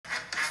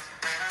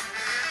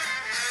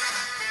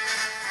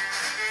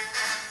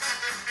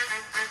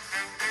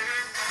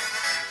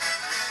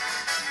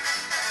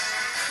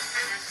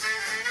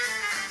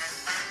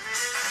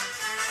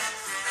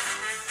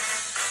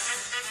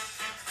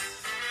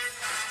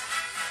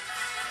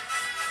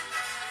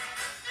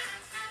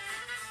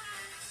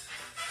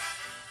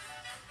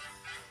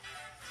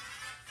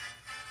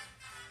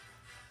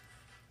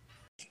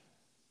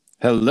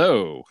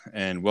Hello,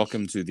 and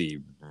welcome to the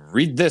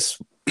Read This,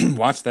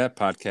 Watch That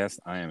podcast.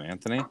 I am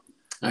Anthony.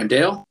 I'm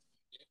Dale.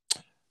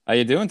 How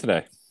you doing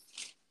today?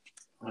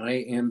 I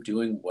am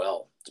doing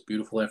well. It's a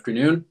beautiful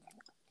afternoon,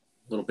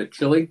 a little bit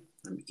chilly.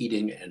 I'm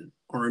eating an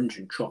orange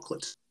and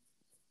chocolate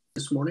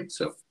this morning,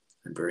 so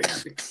I'm very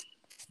happy.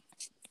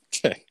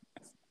 Okay.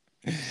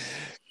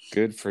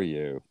 Good for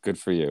you. Good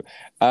for you.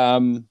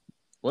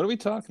 What are we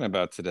talking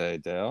about today,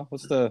 Dale?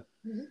 Looks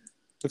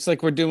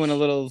like we're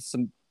doing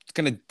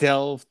gonna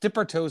dip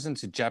our toes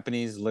into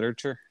Japanese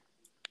literature.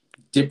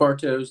 Dip our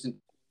toes in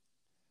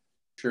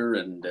literature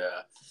and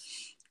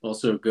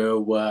also go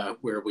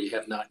where we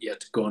have not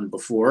yet gone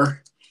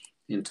before,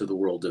 into the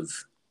world of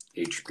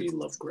H.P.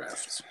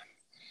 Lovecraft.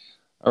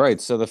 All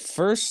right, so the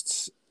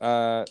first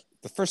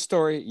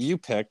story you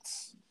picked,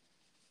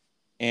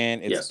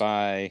 and it's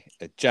by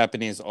a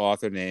Japanese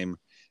author named.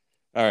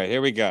 All right,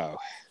 here we go.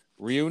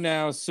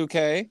 Ryunao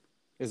Suke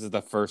is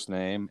the first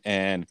name,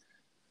 and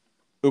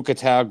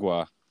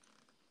Ukatagawa.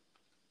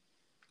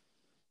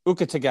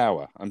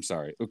 Ukatagawa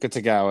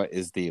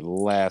is the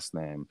last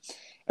name.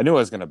 I knew I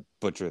was going to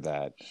butcher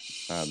that.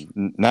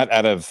 Not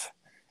out of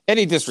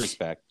any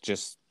disrespect,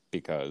 just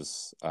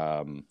because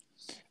I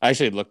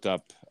actually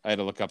I had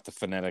to look up the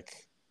phonetic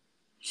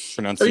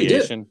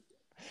pronunciation.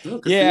 Oh,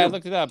 I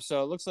looked it up.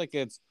 So it looks like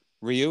it's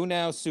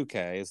Ryunao Suke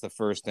is the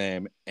first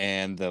name,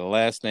 and the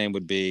last name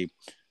would be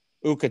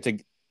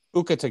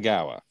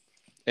Ukatagawa.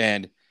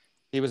 And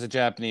he was a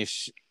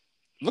Japanese,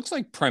 looks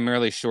like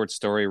primarily short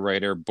story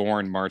writer,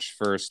 born March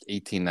 1st,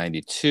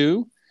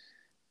 1892,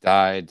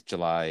 died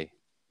July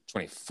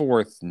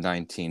 24th,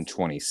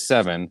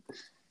 1927.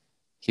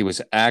 He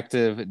was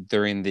active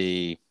during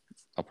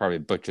I'll probably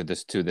butcher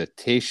this too, the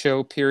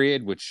Taisho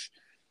period, which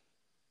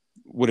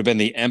would have been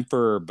the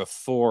emperor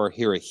before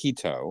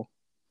Hirohito.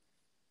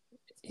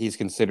 He's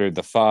considered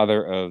the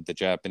father of the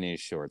Japanese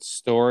short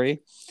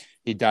story.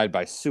 He died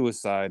by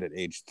suicide at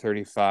age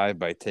 35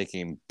 by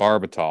taking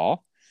barbital,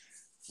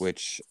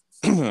 which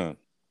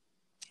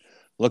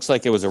looks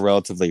like it was a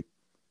relatively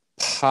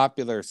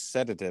popular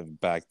sedative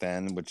back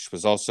then, which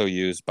was also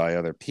used by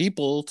other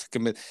people to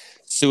commit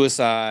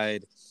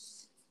suicide.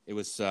 It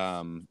was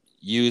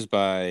used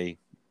by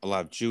a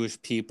lot of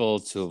Jewish people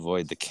to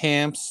avoid the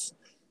camps.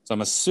 So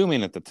I'm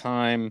assuming at the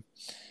time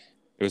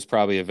it was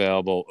probably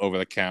available over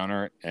the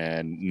counter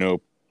and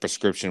no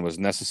prescription was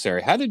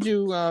necessary. How did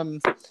you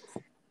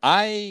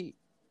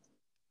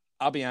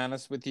I'll be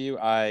honest with you,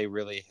 I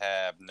really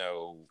have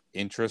no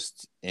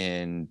interest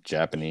in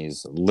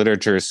Japanese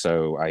literature,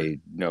 so I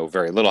know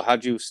very little.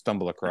 How'd you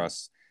stumble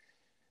across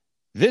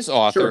this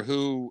author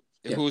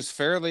who's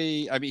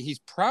fairly, I mean, he's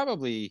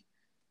probably,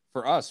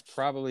 for us,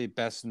 probably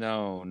best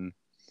known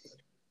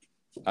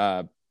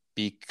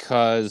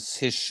because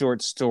his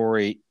short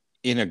story,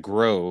 In a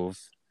Grove,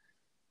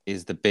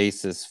 is the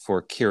basis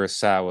for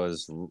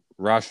Kurosawa's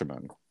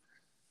Rashomon.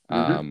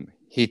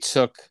 He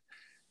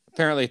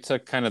apparently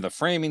took kind of the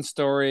framing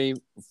story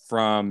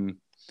from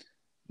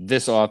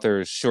this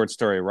author's short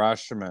story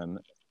Rashomon,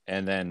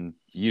 and then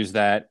used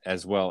that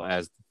as well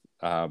as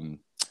the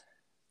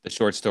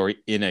short story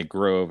In a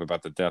Grove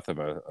about the death of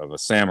a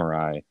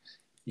samurai,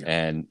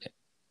 and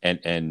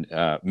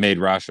made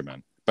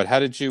Rashomon. But how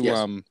did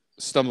you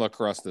stumble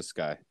across this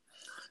guy?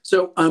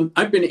 So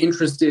I've been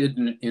interested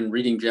in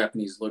reading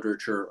Japanese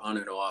literature on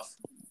and off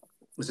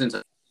since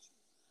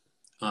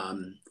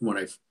when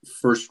I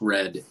first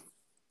read.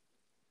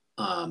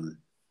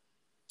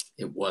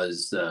 It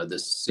was The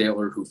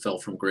Sailor Who Fell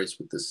from Grace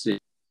with the Sea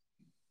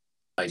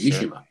by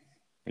Mishima.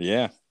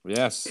 Yeah,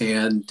 yes.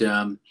 And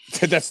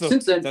that's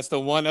the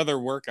one other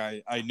work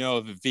I know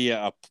of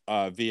via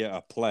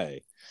a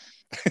play.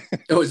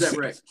 Oh, is that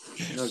right?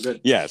 Oh,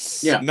 good.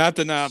 Yes. Yeah. Not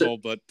the novel,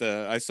 but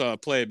I saw a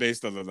play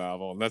based on the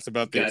novel, and that's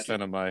about the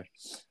extent of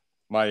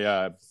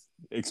my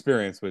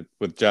experience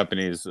with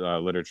Japanese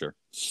literature.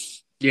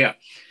 Yeah.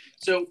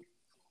 So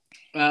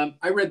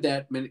I read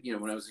that when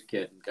I was a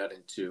kid and got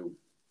into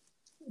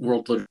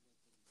world literature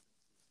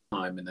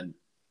time, and then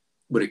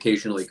would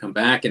occasionally come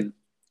back. And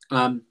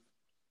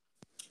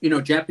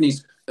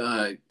Japanese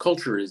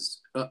culture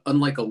is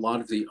unlike a lot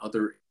of the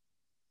other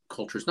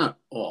cultures, not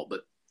all,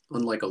 but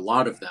unlike a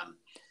lot of them,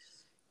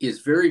 is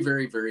very,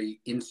 very, very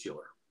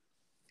insular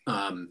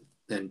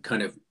and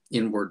kind of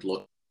inward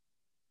look.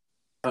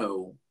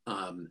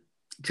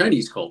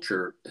 Chinese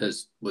culture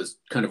was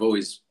kind of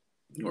always,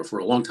 or for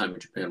a long time in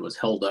Japan, was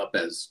held up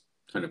as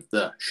kind of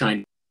the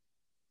shining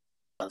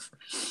of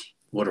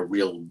what a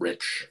real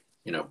rich,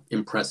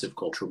 impressive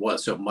culture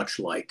was. So much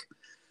like,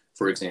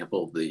 for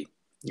example, the,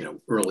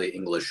 early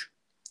English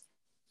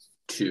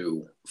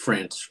to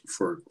France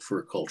for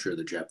culture,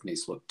 the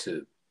Japanese looked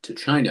to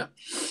China.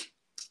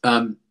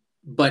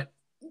 But,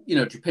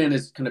 Japan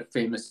is kind of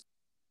famous,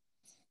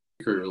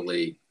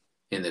 particularly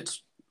in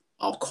its,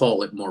 I'll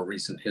call it more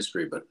recent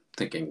history, but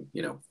thinking,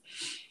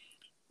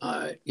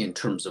 in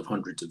terms of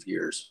hundreds of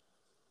years.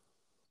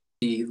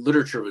 The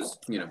literature was,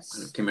 kind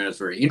of came out as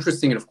very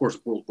interesting. And of course,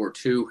 World War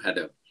II had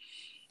a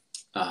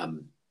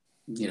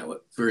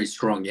very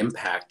strong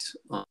impact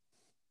on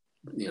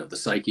the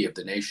psyche of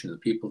the nation, the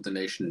people of the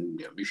nation.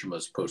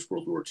 Mishima's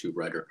post-World War II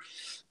writer.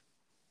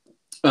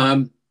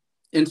 And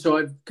so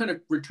I've kind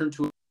of returned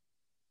to it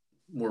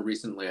more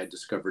recently. I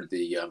discovered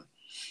the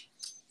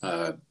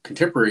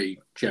contemporary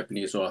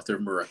Japanese author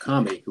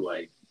Murakami, who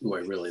I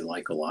really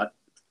like a lot.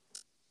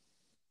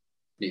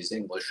 He's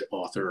English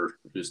author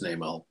whose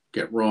name I'll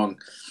get wrong,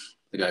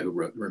 the guy who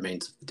wrote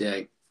Remains of the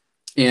Day.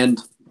 And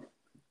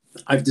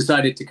I've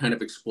decided to kind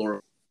of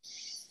explore,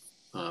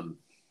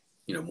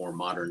 more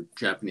modern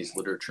Japanese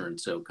literature. And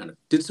so kind of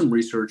did some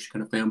research,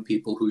 kind of found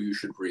people who you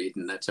should read.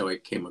 And that's how I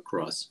came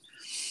across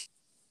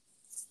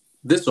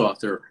this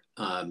author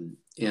and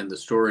the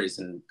stories.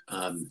 And,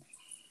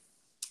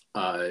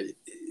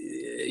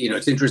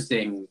 it's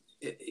interesting.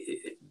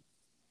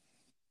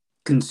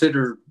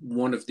 Considered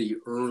one of the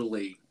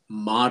early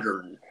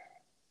modern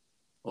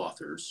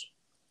authors,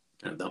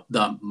 kind of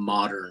the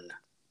modern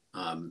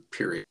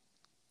period,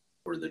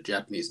 or the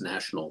Japanese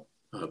national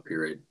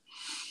period,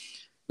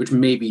 which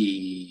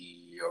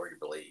maybe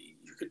arguably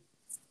you could,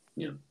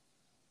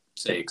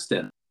 say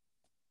extend,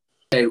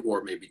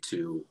 or maybe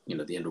to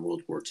the end of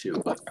World War II,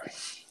 but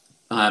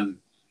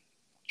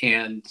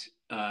and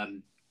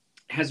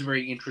has a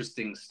very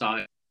interesting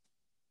style.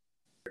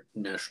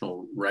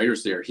 National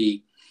writers there.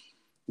 He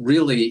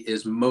really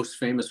is most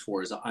famous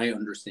for, as I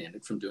understand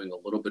it from doing a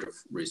little bit of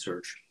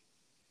research,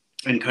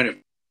 and kind of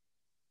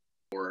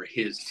for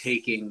his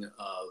taking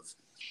of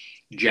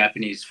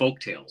Japanese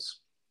folktales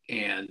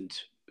and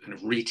kind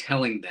of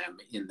retelling them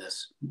in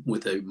this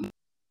with a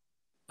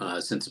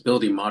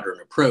sensibility modern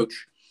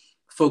approach,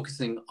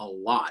 focusing a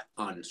lot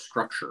on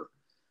structure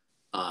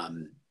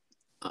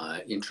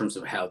in terms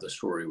of how the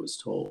story was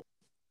told.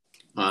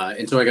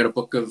 And so I got a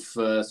book of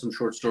some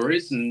short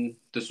stories, and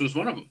this was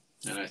one of them.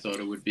 And I thought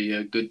it would be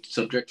a good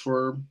subject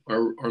for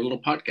our little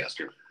podcast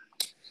here.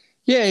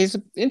 Yeah, he's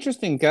an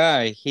interesting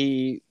guy.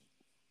 He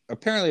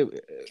apparently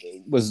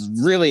was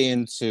really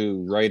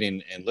into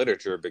writing and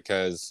literature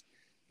because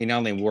he not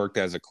only worked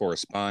as a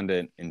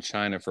correspondent in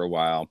China for a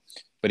while,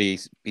 but he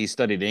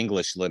studied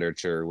English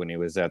literature when he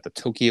was at the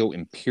Tokyo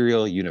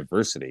Imperial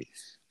University.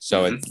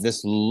 So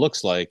this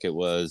looks like it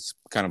was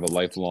kind of a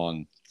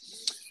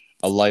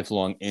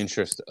lifelong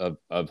interest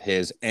of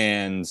his,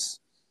 and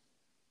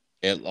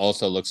it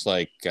also looks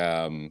like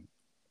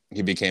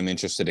he became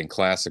interested in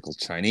classical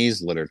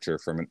Chinese literature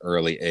from an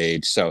early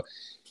age. So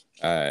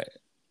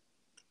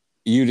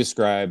you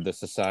described the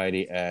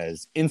society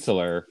as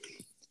insular.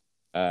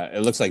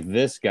 It looks like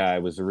this guy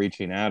was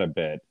reaching out a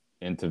bit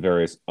into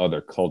various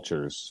other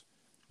cultures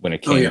when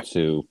it came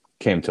to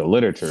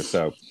literature.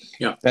 So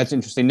that's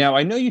interesting. Now,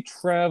 I know you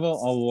travel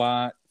a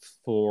lot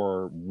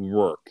for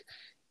work.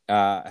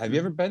 Have you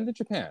ever been to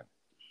Japan?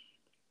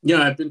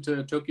 Yeah, I've been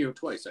to Tokyo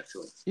twice,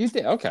 actually. You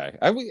did? Okay.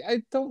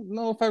 I don't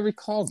know if I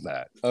recalled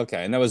that.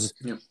 Okay. And that was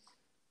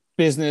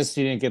business.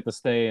 You didn't get to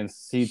stay and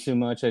see too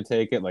much, I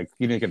take it? Like,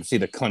 you didn't get to see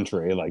the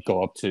country, like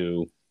go up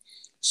to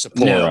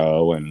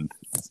Sapporo and...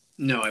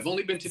 No, I've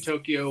only been to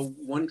Tokyo.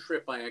 One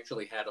trip I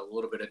actually had a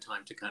little bit of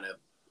time to kind of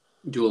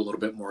do a little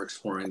bit more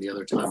exploring. The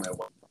other time I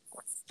went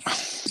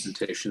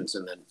presentations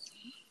and then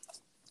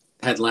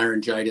had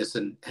laryngitis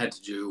and had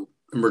to do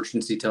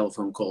emergency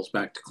telephone calls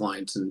back to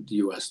clients in the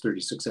US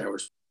 36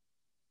 hours.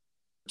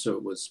 So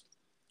it was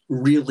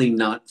really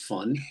not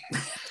fun.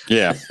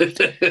 Yeah.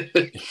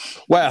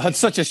 Wow, it's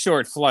such a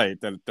short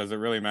flight that does it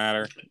really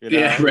matter?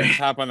 Yeah, right. You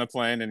hop on the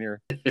plane and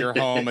you're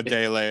home a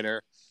day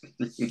later.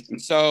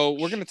 So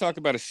we're going to talk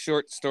about a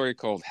short story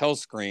called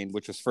Hellscreen,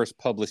 which was first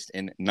published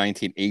in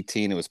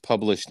 1918. It was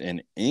published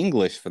in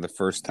English for the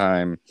first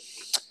time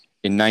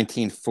in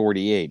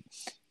 1948.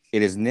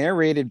 It is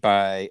narrated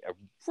by a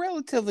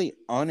relatively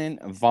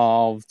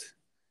uninvolved,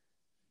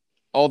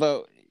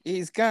 although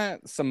he's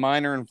got some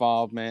minor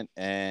involvement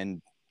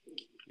and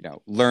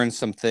learned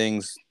some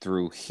things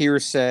through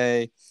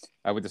hearsay.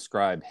 I would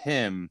describe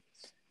him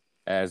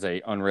as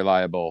a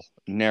unreliable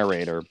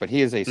narrator, but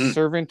he is a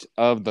servant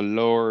of the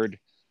Lord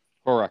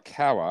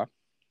Horikawa,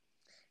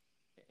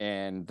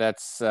 and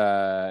that's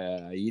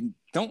I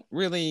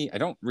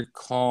don't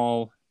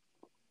recall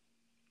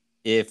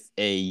if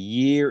a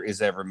year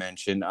is ever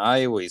mentioned.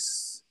 I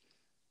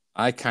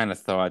kind of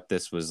thought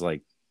this was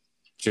like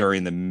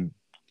during the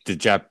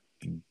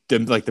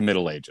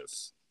Middle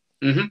Ages.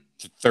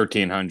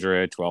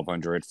 1300,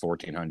 1200,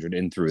 1400,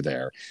 and through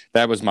there.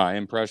 That was my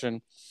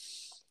impression.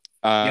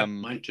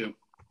 Mine too.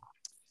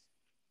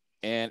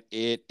 And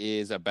it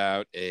is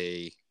about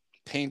a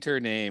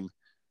painter named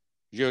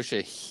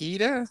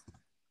Yoshihide.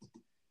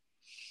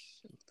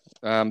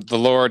 The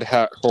Lord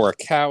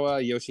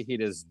Horikawa,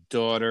 Yoshihide's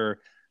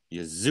daughter,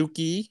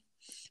 Yuzuki.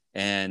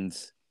 And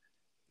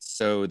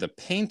so the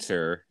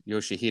painter,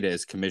 Yoshihide,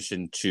 is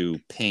commissioned to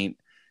paint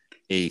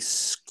a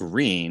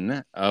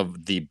screen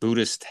of the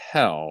Buddhist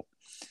hell.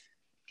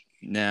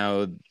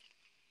 Now,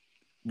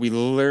 we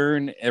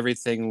learn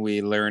everything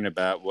we learn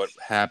about what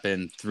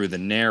happened through the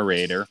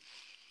narrator,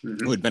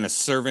 who had been a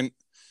servant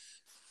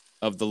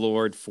of the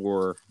Lord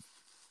for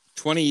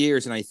 20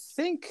 years. And I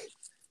think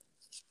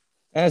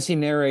as he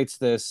narrates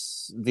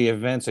this, the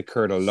events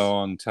occurred a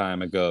long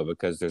time ago,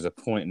 because there's a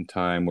point in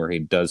time where he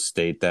does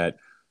state that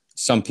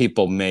some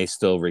people may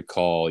still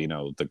recall,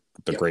 the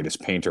Yep.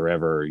 greatest painter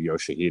ever,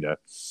 Yoshihide.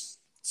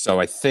 So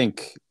I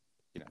think,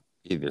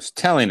 either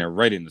telling or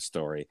writing the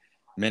story,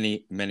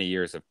 many, many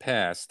years have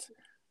passed.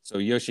 So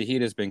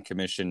Yoshihide has been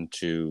commissioned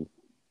to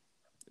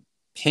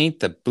paint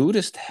the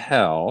Buddhist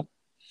hell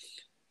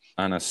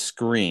on a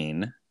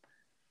screen,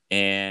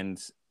 and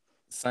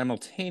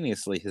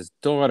simultaneously his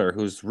daughter,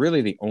 who's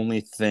really the only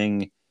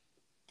thing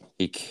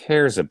he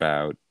cares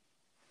about,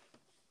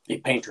 The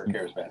painter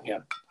cares about, yeah.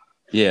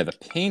 yeah, the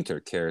painter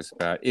cares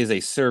about, is a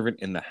servant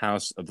in the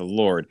house of the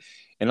Lord.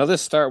 And I'll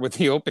just start with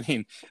the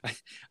opening.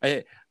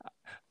 I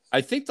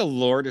I think the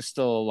Lord is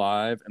still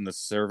alive and the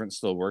servant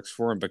still works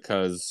for him,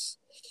 because,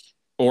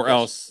 or Yes.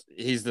 else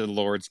he's the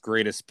Lord's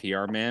greatest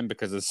PR man,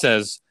 because it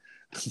says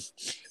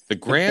the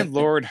Grand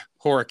Lord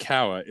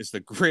Horikawa is the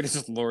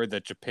greatest Lord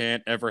that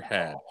Japan ever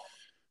had.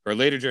 Our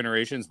later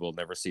generations will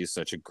never see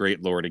such a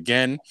great Lord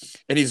again.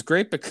 And he's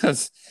great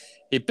because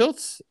he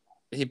built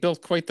he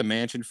built quite the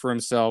mansion for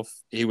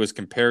himself. He was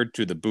compared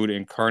to the Buddha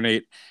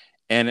incarnate.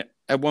 And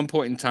at one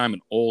point in time,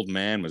 an old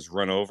man was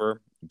run over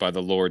by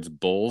the Lord's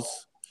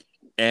bulls.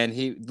 And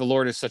the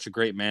Lord is such a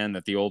great man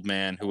that the old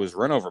man who was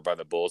run over by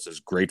the bulls is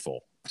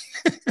grateful.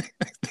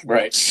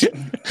 Right.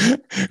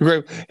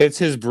 It's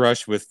his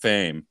brush with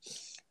fame.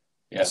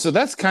 Yes. So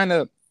that's kind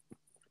of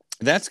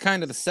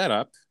the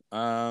setup.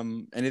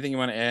 Anything you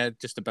want to add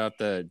just about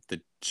the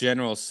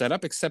general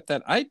setup, except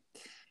that I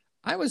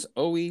was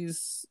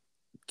always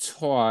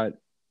taught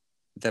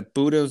that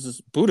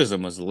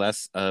Buddhism was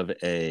less of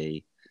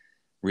a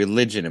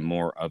religion and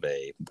more of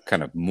a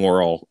kind of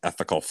moral,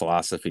 ethical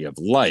philosophy of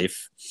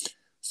life.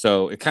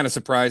 So it kind of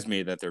surprised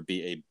me that there'd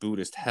be a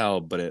Buddhist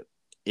hell, but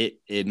it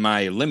in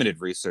my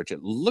limited research,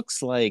 it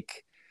looks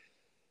like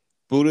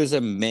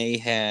Buddhism may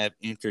have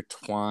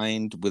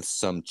intertwined with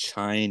some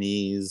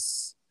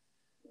Chinese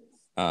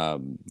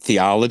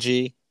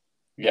theology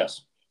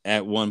Yes.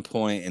 at one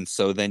point, and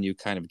so then you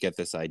kind of get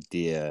this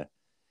idea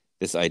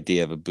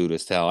of a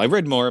Buddhist hell. I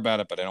read more about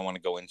it, but I don't want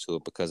to go into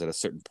it, because at a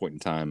certain point in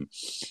time,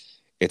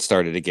 it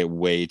started to get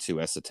way too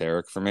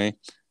esoteric for me.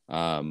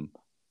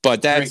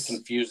 But that's very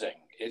confusing.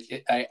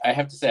 I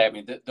have to say, I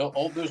mean,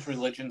 all those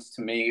religions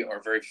to me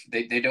are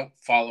they don't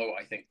follow,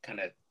 I think, kind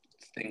of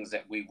things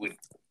that we would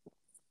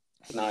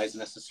recognize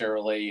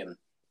necessarily. And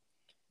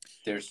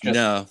there's just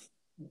no.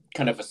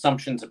 kind of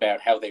assumptions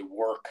about how they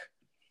work.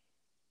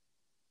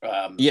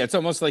 Yeah, it's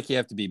almost like you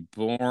have to be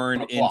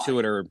born Apply. into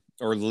it,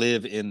 or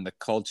live in the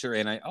culture.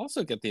 And I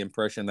also get the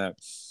impression that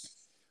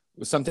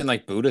with something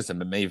like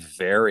Buddhism, it may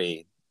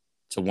vary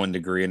to one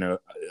degree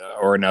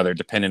or another,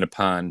 depending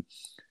upon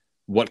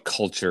what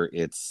culture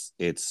it's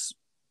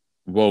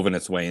woven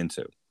its way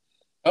into.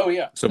 Oh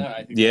yeah, So no,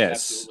 I think yes,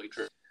 that's absolutely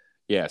true.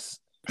 yes.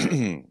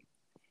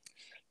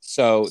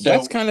 So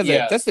that's kind of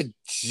yes. that's the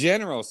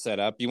general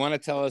setup. You want to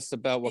tell us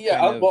about what Yeah,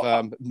 kind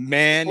of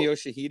man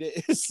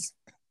Yoshihide is?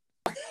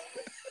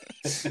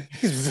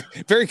 He's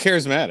very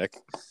charismatic.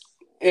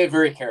 A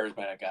very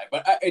charismatic guy.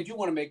 But I do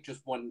want to make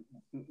just one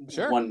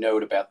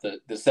note about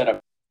the setup,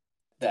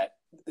 that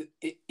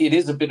it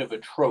is a bit of a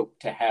trope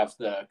to have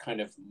the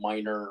kind of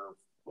minor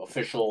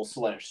official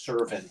 /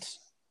 servant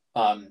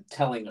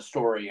telling a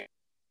story.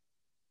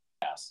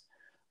 Yes.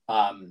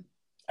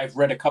 I've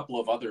read a couple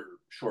of other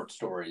short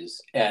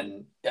stories,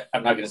 and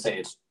I'm not going to say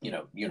it's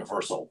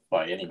universal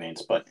by any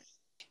means, but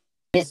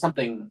it's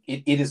something.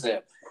 It is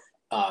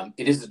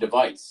a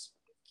device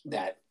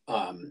that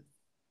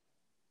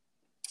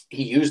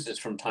he uses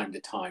from time to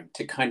time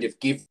to kind of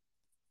give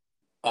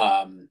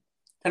kind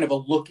of a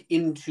look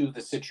into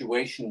the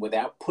situation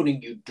without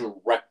putting you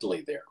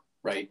directly there,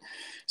 right?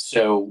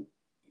 So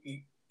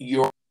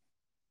you're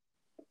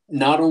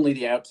not only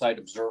the outside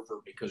observer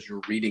because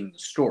you're reading the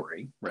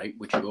story, right,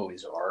 which you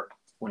always are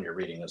when you're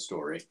reading a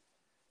story,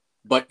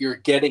 but you're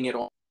getting it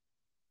all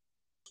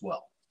as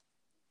well.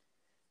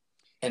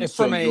 And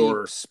from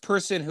a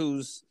person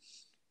who's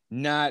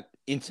not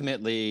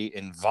intimately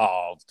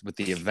involved with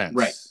the events,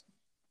 right?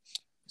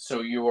 So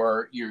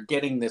you're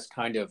getting this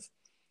kind of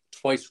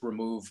twice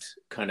removed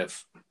kind of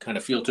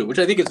feel to it, which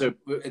I think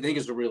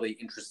is a really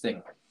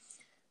interesting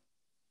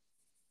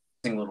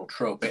little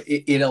trope.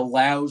 It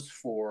allows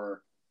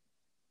for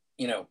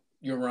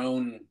your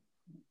own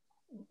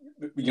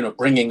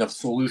bringing of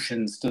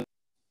solutions to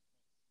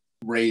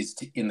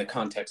raised in the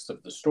context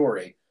of the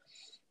story,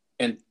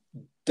 and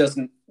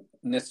doesn't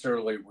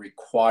necessarily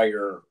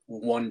require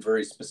one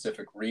very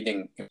specific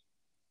reading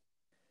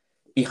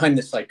behind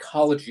the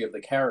psychology of the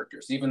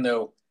characters, even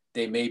though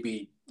they may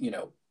be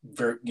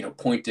very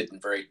pointed in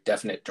very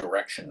definite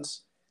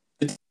directions.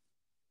 It's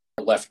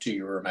left to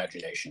your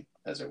imagination,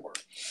 as it were.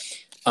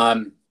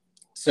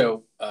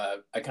 So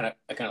I kind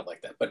of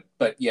like that,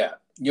 but yeah,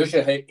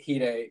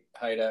 Yoshihide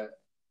Haida,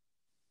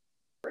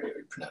 how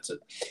you pronounce it,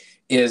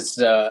 is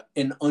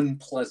an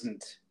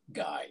unpleasant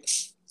guy.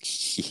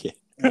 Yeah.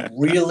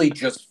 Really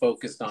just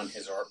focused on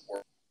his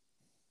artwork.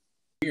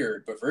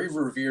 Weird, but very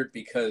revered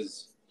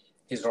because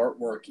his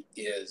artwork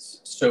is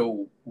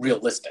so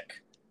realistic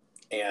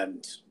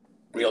and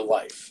real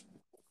life.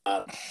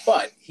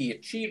 But he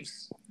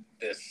achieves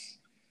this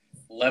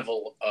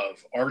level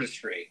of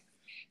artistry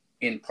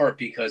in part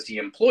because he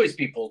employs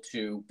people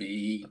to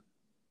be,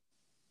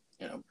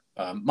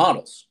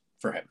 models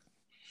for him.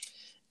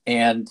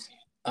 And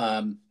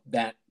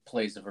that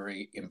plays a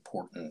very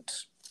important,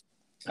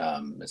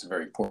 it's a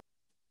very important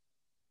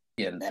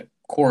in the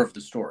core of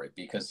the story,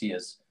 because he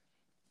is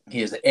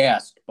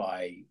asked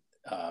by,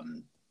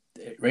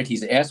 right?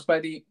 He's asked by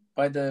the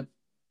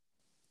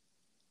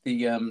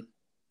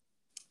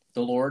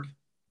Lord.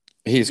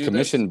 He's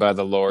commissioned by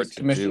the Lord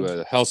to do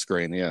a hell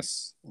screen,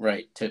 yes.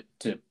 Right, to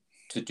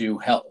do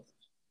hell,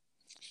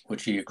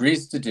 which he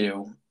agrees to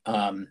do,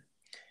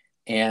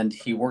 and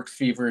he works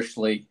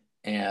feverishly,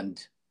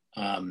 and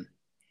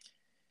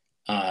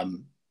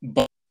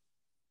but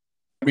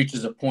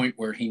reaches a point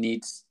where he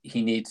needs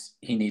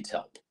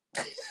help.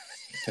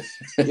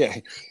 Yeah,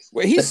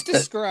 well, he's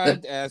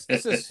described as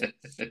this is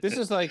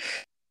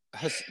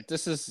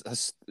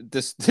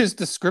this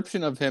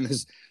description of him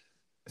is,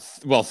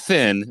 well,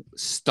 thin,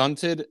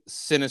 stunted,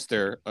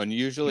 sinister,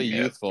 unusually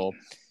youthful,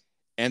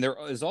 and there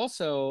is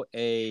also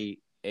a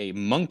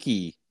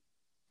monkey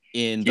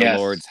in the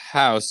Lord's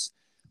house,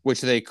 which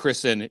they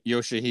christen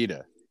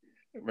Yoshihide.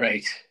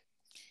 Right.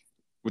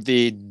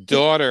 The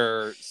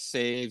daughter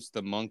saves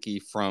the monkey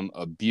from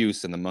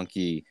abuse, and the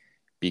monkey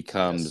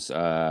becomes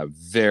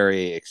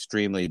very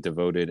extremely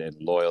devoted and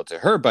loyal to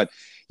her. But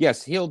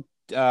yes,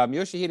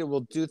 Yoshihide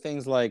will do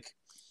things like,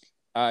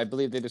 I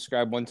believe they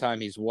described one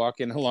time he's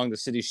walking along the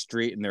city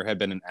street and there had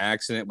been an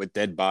accident with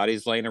dead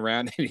bodies laying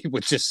around, and he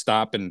would just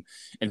stop and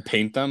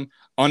paint them,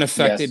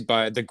 unaffected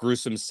by the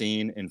gruesome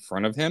scene in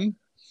front of him.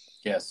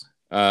 Yes.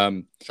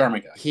 Charming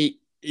guy.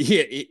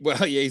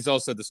 He's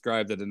also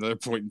described at another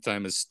point in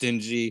time as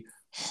stingy,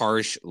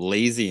 harsh,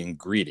 lazy, and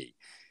greedy.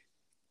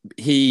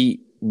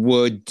 He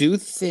would do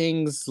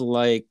things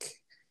like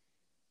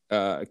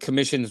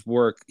commissions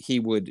work.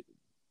 He would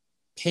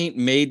paint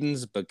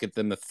maidens, but get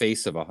them the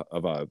face of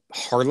a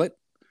harlot.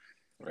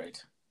 Right.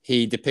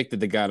 He depicted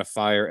the god of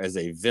fire as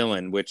a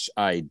villain, which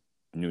I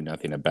knew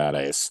nothing about.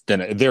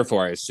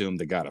 Therefore, I assumed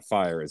the god of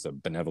fire is a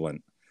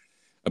benevolent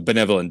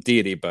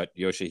deity, but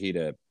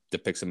Yoshihide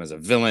depicts him as a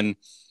villain.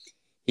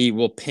 He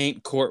will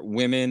paint court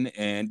women,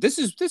 and this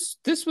was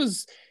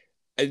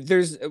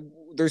there's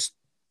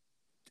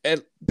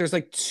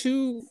like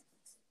two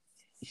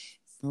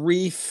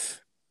brief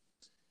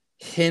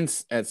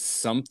hints at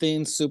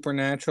something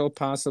supernatural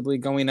possibly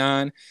going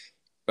on.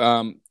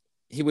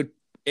 He would,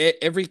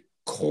 every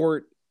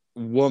court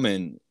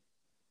woman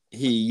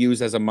he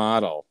used as a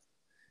model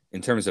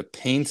in terms of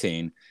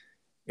painting,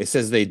 it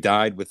says they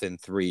died within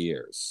 3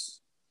 years.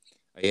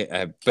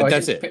 But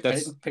that's it. I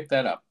didn't pick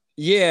that up.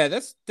 Yeah,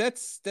 that's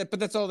but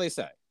that's all they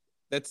say.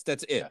 That's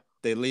it. Yeah.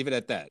 They leave it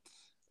at that.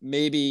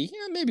 Maybe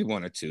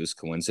one or two is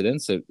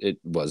coincidence. It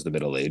was the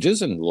Middle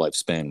Ages and the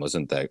lifespan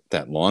wasn't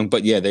that long.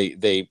 But yeah,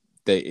 the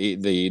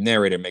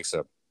narrator makes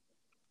a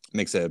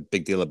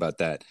big deal about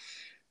that.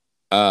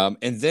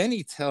 And then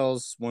he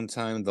tells one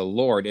time the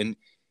Lord, and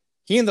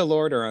he and the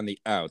Lord are on the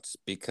outs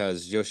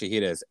because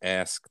Yoshihide has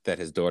asked that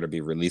his daughter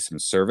be released from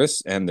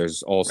service, and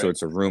there's all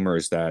sorts of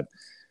rumors that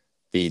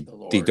the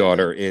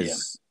daughter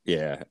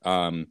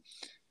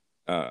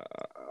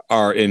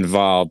are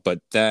involved, but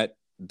that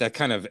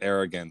kind of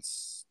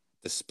arrogance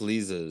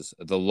displeases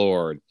the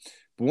Lord.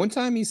 But one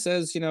time he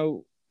says,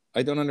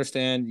 I don't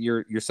understand.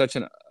 You're such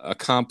an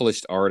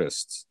accomplished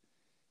artist,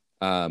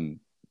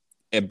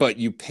 but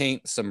you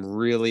paint some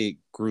really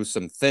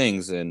gruesome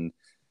things. And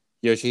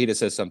Yoshihide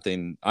says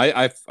something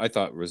I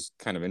thought was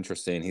kind of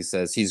interesting. He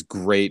says he's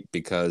great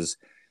because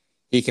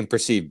he can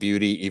perceive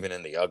beauty even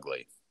in the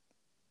ugly,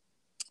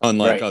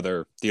 unlike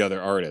the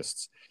other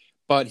artists.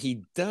 But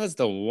he does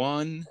the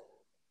one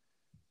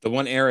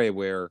area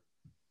where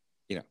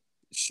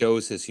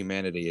shows his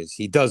humanity is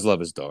he does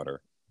love his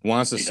daughter,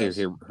 wants to see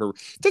her.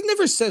 That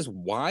never says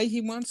why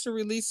he wants to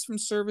release from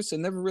service. It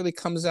never really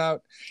comes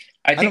out.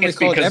 I think it's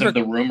because of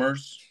the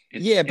rumors.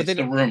 It's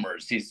the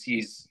rumors. It's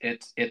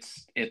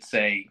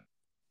a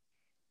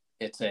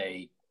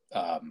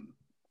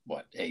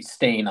a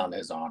stain on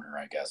his honor,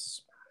 I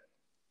guess.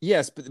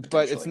 Yes,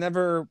 but it's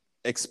never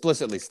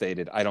explicitly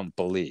stated, I don't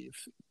believe.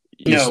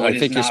 No, I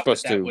think you're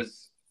supposed to.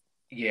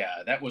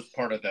 That was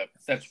part of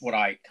that's what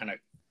I kind of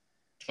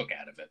took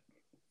out of it.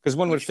 Because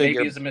one would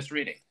figure maybe is a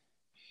misreading.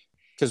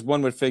 Because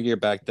one would figure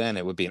back then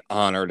it would be an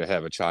honor to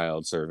have a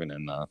child serving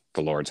in the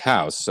Lord's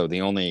house. So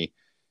the only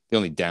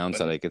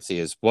downside I could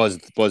see was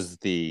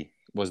the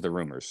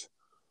rumors.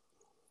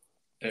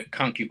 The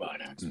concubine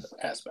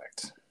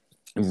aspect.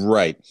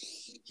 Right.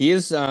 He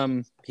is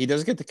he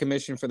does get the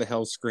commission for the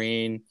hell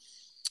screen.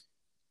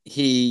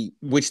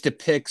 Which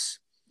depicts,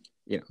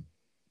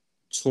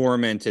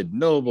 tormented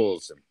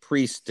nobles and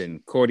priests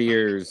and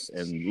courtiers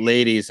and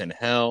ladies in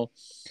hell.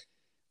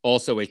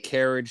 Also a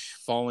carriage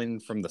falling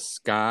from the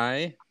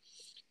sky,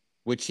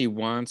 which he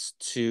wants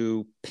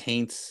to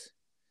paint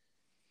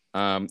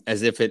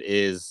as if it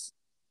is,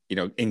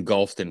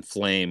 engulfed in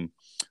flame,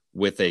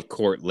 with a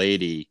court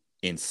lady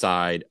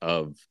inside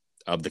of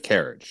the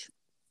carriage.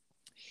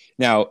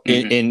 Now,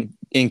 in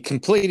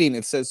completing,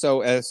 it says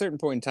so at a certain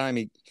point in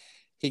time,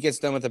 he gets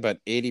done with about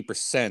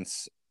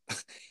 80%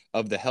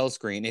 of the hell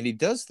screen, and he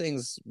does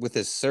things with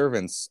his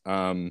servants.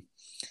 Do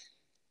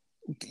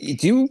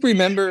you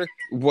remember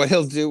what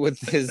he'll do with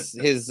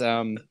his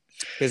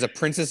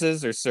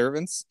apprentices or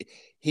servants?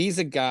 He's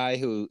a guy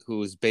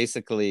who's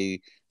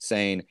basically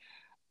saying,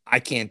 I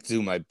can't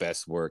do my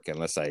best work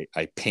unless I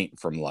paint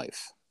from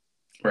life.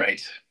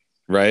 Right.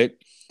 Right?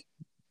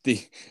 Do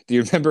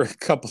you remember a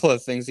couple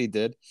of things he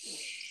did?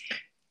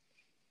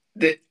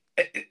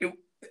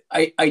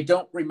 I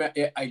don't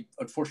remember. I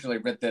unfortunately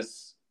read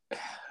this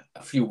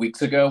a few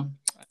weeks ago.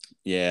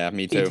 Yeah,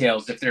 me too.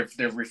 Details if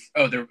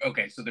they're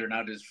okay, so they're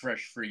not as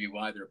fresh for you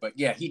either. But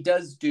yeah, he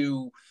does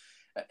do.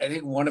 I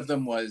think one of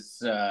them was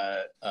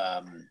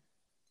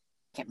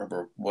can't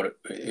remember what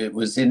it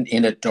was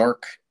in a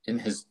dark in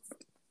his.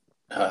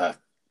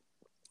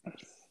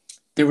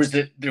 There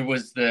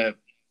was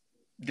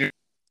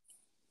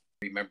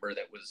remember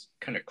that was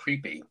kind of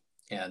creepy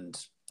and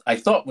I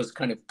thought was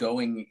kind of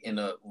going in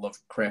a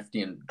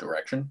Lovecraftian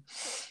direction,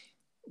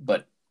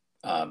 but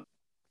and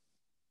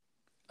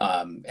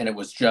it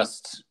was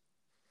just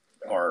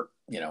our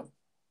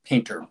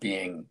painter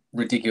being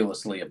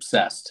ridiculously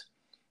obsessed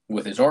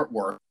with his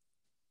artwork,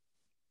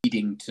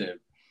 needing to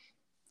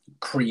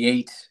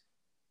create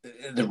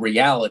the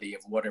reality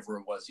of whatever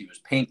it was he was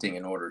painting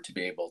in order to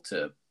be able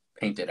to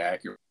paint it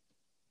accurately.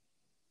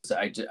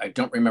 I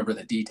don't remember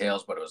the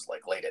details, but it was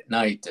like late at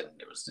night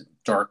and it was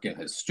dark in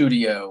his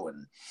studio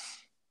and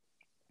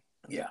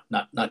yeah,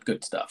 not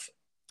good stuff.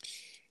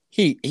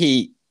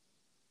 He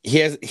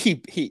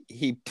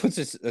puts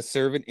a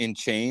servant in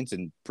chains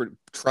and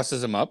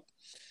trusses him up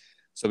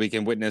so we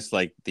can witness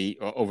like the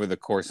over the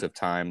course of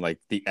time, like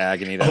the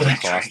agony that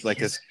it cost. Like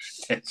his,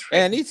 right.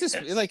 And he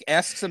just like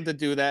asks him to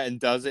do that and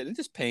does it and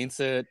just paints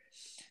it.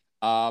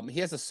 He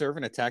has a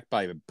servant attacked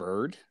by a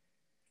bird,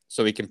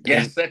 so he can paint.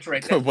 Yes, that's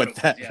right. That's what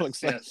that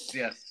looks like.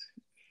 Yes.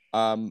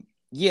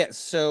 Yeah.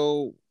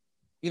 So,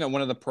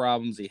 one of the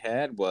problems he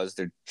had was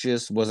there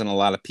just wasn't a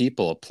lot of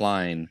people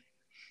applying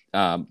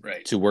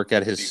to work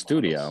at his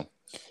studio. Models.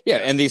 Yeah,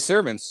 and these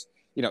servants,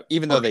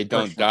 even though they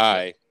don't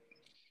die,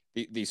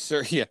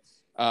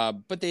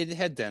 but they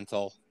had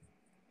dental,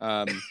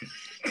 good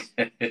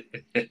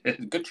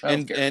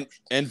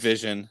and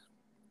vision.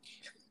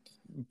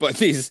 But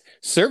these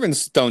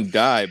servants don't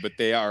die, but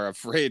they are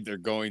afraid they're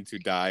going to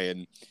die,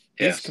 and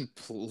he's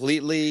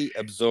completely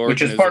absorbed.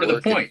 Which is part of the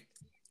point.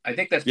 I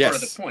think that's part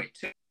of the point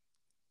too.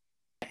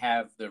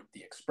 Have the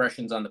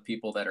expressions on the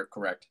people that are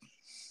correct,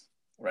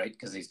 right?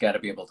 Because he's got to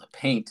be able to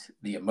paint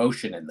the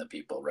emotion in the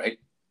people, right?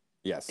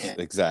 Yes, and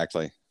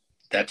exactly.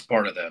 That's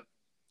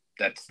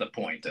the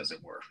point, as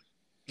it were.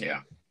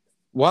 Yeah.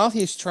 While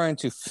he's trying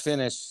to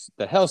finish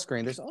the hell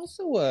screen, there's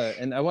also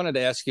and I wanted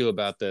to ask you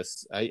about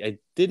this. I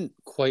didn't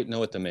quite know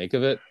what to make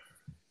of it.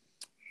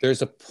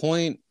 There's a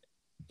point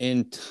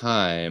in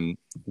time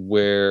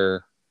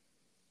where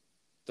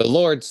the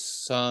Lord's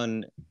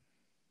son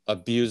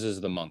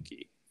abuses the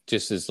monkey,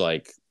 just as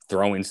like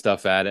throwing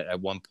stuff at it at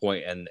one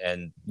point,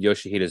 and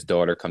Yoshihida's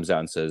daughter comes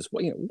out and says,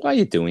 "Well, why are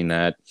you doing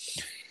that?"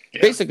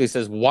 Yeah. Basically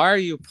says, "Why are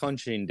you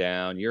punching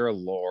down? You're a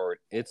lord.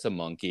 It's a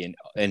monkey,"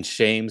 and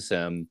shames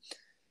him.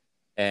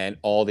 And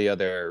all the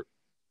other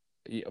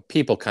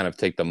people kind of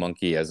take the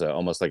monkey as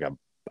almost like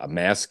a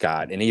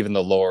mascot, and even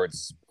the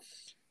Lord's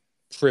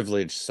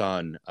privileged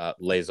son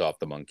lays off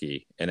the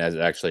monkey, and as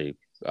actually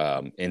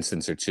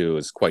instance or two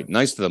is quite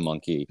nice to the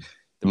monkey.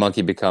 The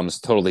monkey becomes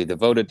totally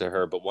devoted to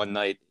her, but one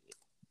night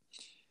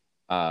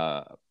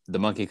the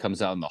monkey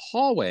comes out in the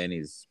hallway and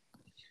he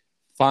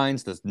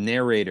finds the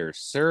narrator's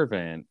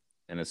servant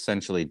and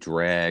essentially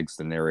drags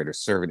the narrator's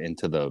servant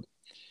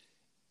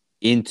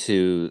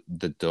into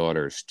the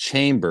daughter's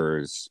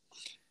chambers,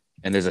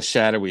 and there's a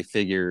shadowy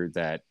figure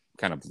that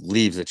kind of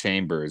leaves the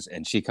chambers,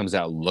 and she comes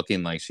out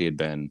looking like she had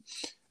been,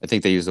 I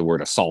think they use the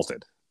word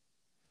assaulted.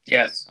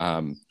 Yes.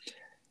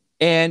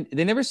 And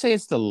they never say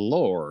it's the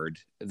Lord.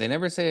 They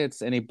never say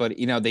it's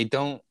anybody. They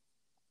don't.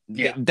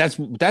 Yeah. That's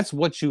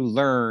what you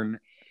learn.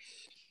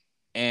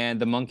 And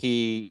the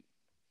monkey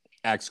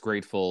acts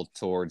grateful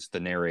towards the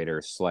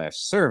narrator /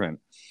 servant.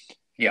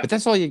 Yeah. But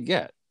that's all you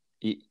get.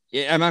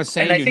 I'm not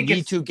saying you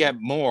need to get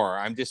more.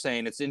 I'm just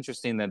saying it's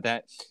interesting that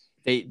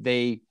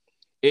then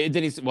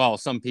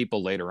some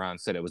people later on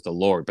said it was the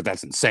Lord, but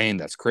that's insane.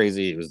 That's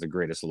crazy. It was the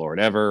greatest Lord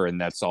ever, and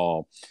that's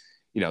all.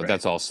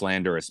 That's all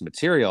slanderous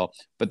material.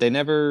 But they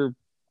never.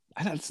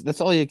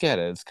 That's all you get.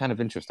 It's kind of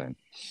interesting.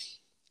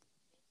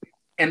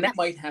 And that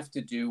might have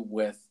to do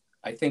with,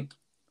 I think,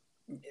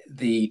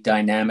 the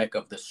dynamic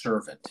of the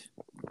servant,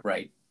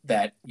 right?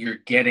 That you're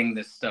getting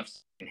this stuff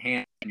in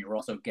hand, and you're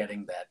also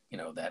getting that,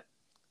 that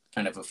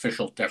kind of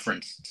official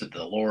deference to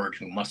the Lord,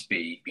 who must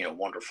be,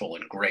 wonderful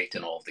and great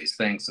and all of these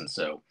things. And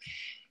so,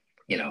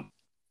 even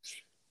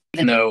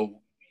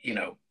though,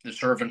 the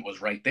servant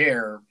was right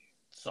there,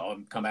 saw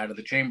him come out of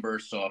the chamber,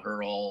 saw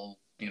her all,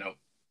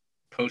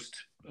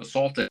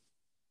 post-assaulted,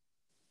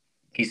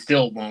 he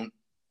still won't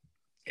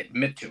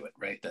admit to it,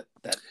 right?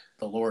 That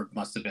the Lord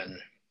must have been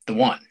the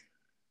one.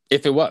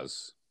 If it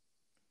was.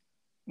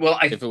 Well,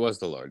 if it was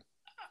the Lord.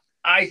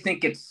 I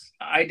think it's.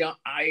 I don't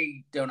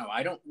know.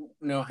 I don't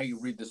know how you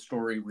read the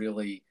story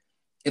really.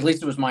 At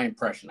least it was my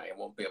impression. I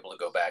won't be able to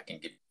go back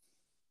and get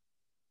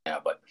now,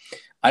 but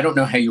I don't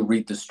know how you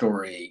read the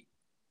story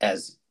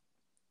as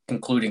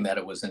concluding that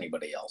it was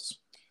anybody else.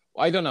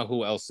 Well, I don't know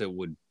who else it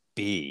would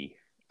be.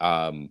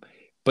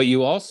 But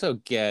you also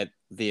get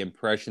the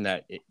impression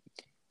that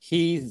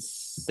he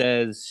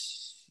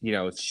says,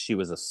 she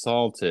was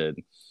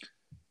assaulted.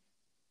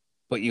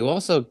 But you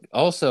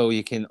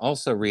you can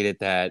also read it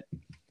that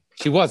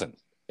she wasn't.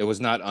 It was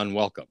not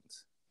unwelcomed.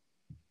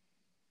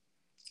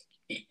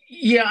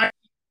 Yeah,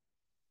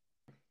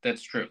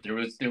 that's true.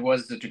 There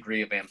was a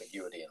degree of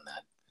ambiguity in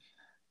that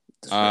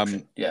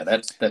description. Yeah,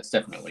 that's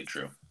definitely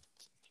true.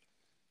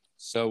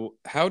 So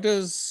how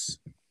does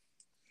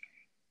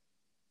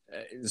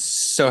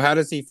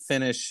he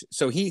finish?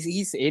 So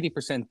he's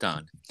 80%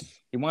 done.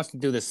 He wants to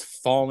do this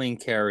falling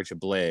carriage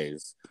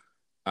ablaze.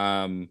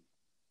 How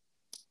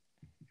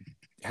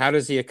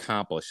does he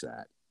accomplish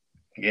that?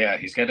 Yeah,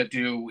 he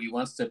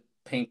wants to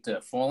paint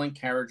a falling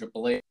carriage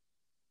ablaze,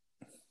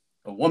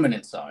 a woman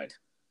inside.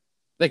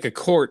 Like a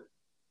courtly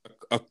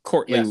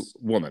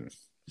woman.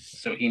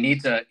 So he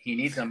needs a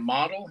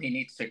model. He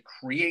needs to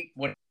create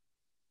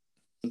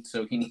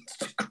so he needs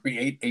to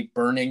create a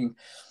burning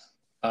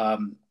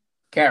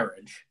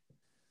carriage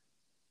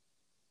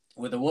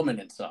with a woman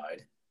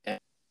inside. And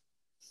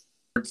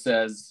it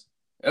says,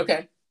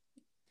 okay,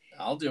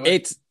 I'll do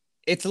it.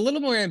 It's a little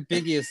more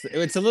ambiguous.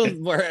 It's a little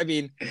more,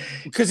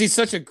 because he's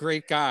such a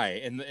great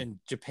guy, and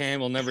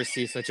Japan will never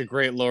see such a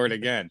great lord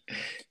again.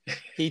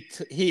 He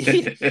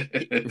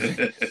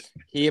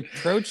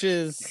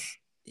approaches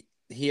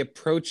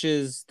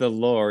the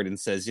Lord and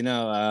says,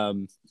 I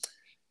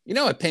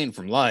paint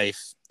from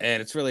life,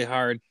 and it's really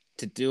hard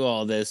to do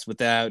all this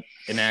without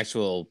an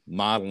actual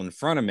model in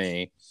front of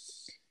me.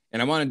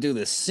 And I want to do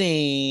this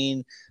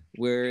scene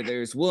where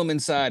there's a woman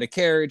inside a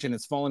carriage and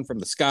it's falling from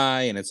the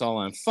sky and it's all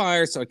on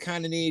fire. So I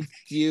kind of need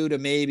you to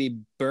maybe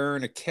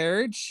burn a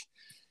carriage.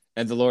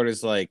 And the Lord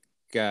is like,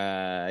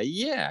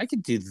 yeah, I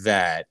could do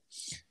that.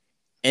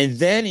 And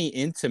then he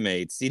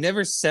intimates, he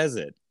never says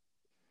it,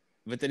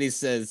 but then he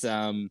says,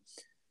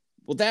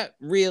 well, that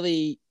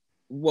really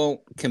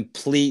won't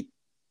complete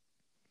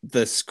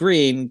the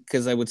screen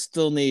because I would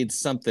still need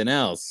something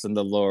else. And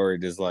the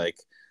Lord is like,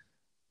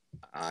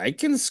 I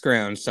can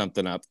scrounge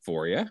something up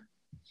for you.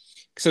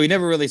 So he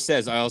never really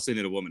says, I also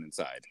need a woman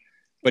inside.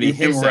 But he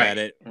hints at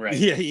it. Right.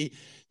 Yeah,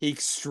 he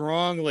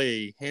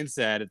strongly hints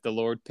at it. The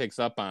Lord picks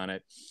up on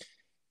it.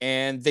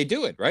 And they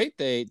do it, right?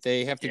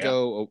 They have to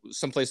go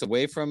someplace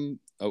away from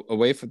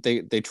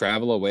they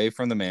travel away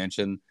from the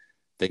mansion.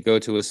 They go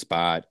to a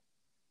spot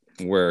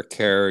where a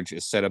carriage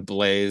is set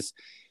ablaze.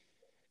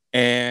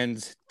 And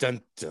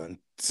dun dun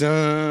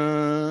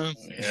dun.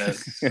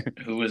 Yes.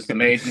 Who was the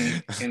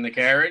maiden in the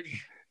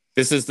carriage?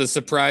 This is the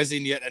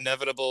surprising yet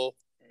inevitable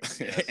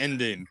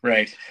ending.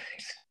 Right.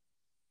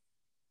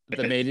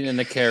 The maiden in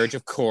the carriage,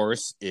 of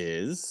course,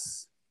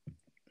 is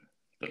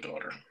the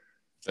daughter.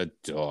 The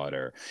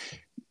daughter.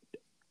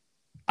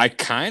 I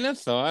kind of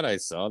thought I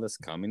saw this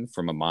coming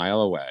from a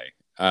mile away.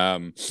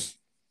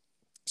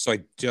 So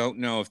I don't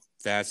know if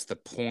that's the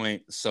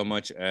point so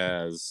much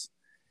as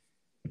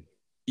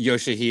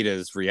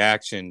Yoshihida's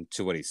reaction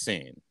to what he's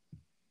seen.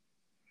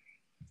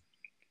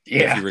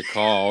 Yeah. If you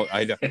recall,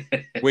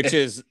 which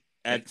is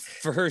at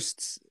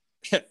first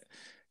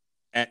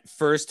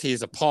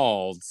he's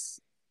appalled,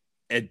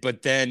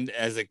 but then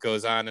as it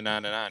goes on and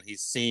on and on,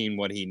 he's seeing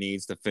what he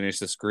needs to finish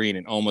the screen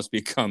and almost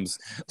becomes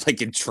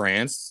like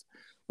entranced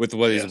with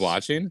what he's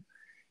watching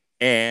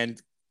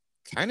and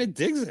kind of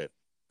digs it.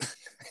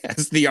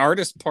 As the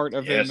artist part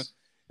of him,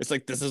 it's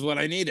like, this is what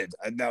I needed.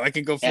 Now I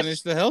can go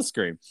finish the hell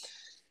screen.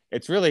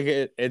 It's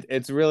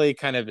really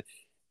kind of,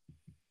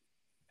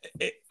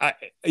 I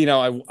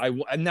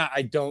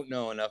don't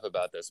know enough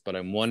about this, but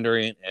I'm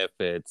wondering if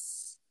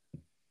it's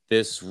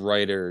this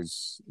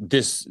writer's,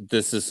 this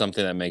is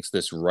something that makes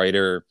this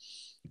writer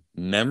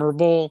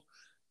memorable,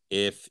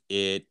 if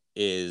it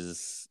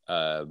is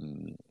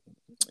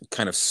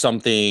kind of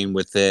something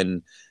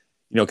within,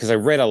 because I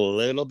read a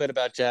little bit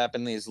about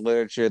Japanese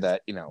literature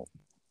that,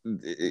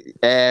 it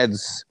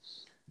adds,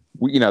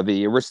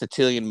 the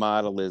Aristotelian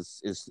model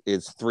is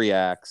 3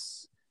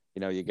 acts.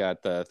 You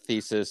got the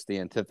thesis, the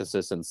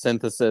antithesis, and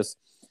synthesis.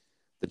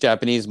 The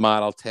Japanese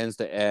model tends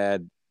to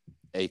add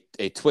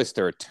a twist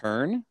or a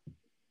turn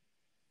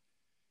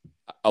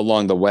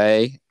along the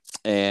way.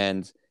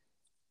 And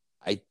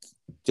I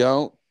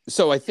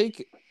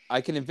think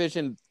I can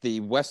envision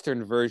the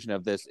Western version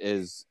of this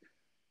is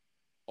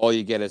all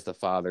you get is the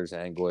father's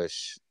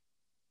anguish.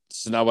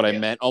 It's not what I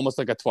meant. Almost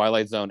like a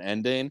Twilight Zone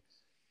ending.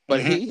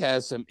 But he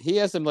has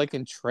him like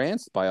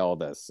entranced by all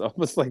this.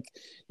 Almost like,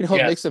 it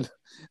makes him,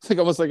 it's like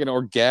almost like an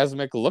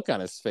orgasmic look on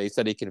his face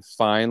that he can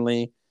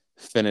finally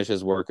finish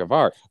his work of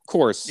art. Of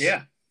course,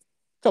 a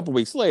couple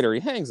weeks later, he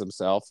hangs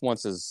himself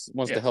once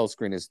the hell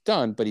screen is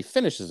done, but he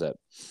finishes it.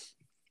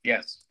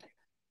 Yes.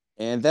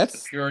 And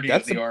It's the purity of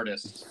that's the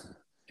artist.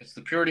 It's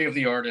the purity of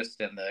the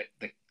artist and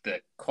the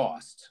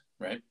cost,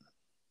 right?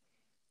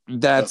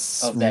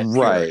 that's Of that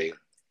right.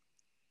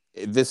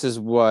 purity. This is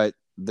what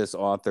this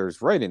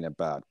author's writing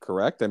about,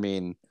 correct? I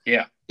mean,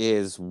 Yeah.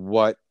 is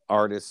what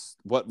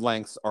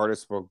lengths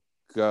artists will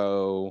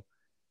go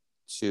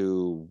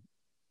to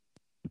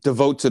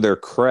devote to their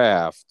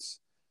craft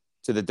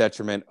to the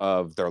detriment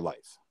of their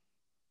life.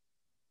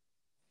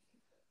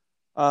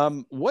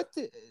 What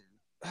the,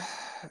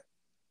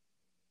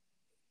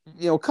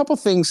 a couple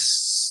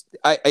things.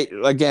 I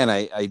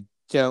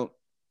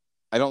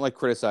don't like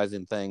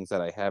criticizing things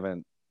that I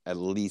haven't at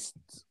least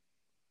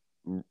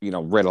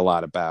read a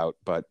lot about.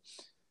 But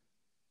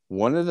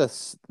one of the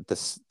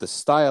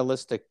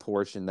stylistic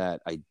portion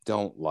that I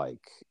don't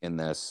like in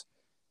this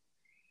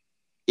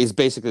is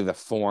basically the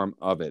form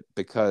of it,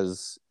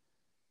 because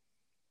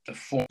The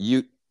form.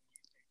 you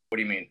What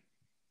do you mean?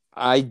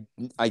 I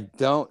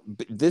don't.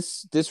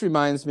 This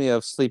reminds me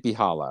of Sleepy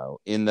Hollow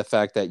in the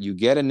fact that you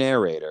get a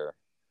narrator,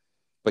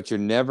 but you're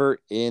never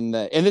in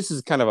the. And this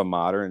is kind of a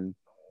modern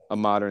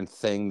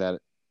thing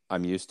that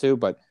I'm used to.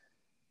 But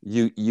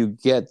you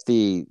get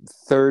the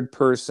third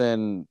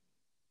person,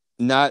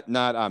 not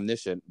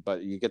omniscient,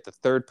 but you get the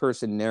third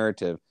person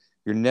narrative.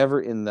 You're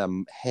never in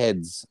the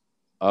heads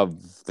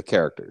of the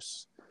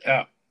characters.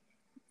 Oh,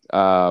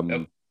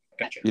 Um,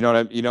 gotcha. you know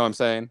what I'm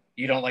saying?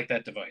 You don't like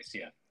that device,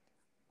 yeah.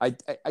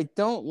 I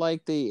don't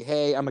like the,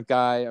 hey, I'm a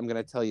guy, I'm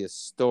gonna tell you a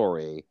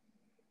story,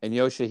 and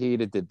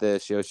Yoshihide did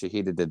this,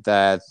 Yoshihide did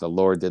that, the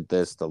Lord did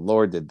this, the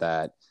Lord did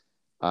that.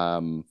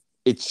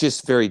 It's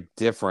just very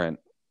different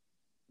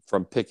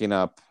from picking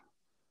up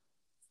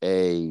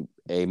a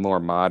more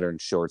modern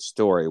short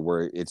story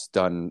where it's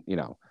done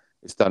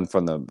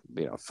from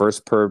the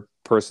first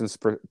person's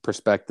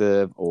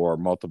perspective or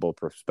multiple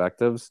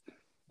perspectives,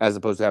 as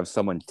opposed to have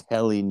someone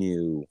telling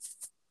you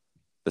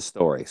the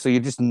story. So you're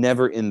just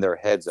never in their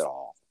heads at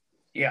all.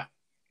 Yeah.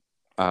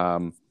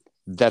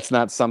 That's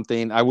not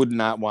something I would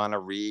not want to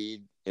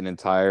read an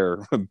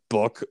entire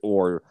book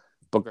of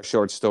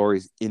short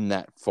stories in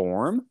that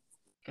form.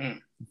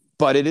 Mm.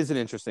 But it is an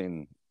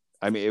interesting.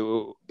 I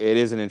mean, it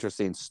is an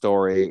interesting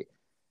story.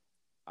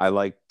 I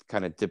like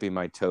kind of dipping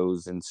my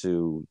toes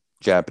into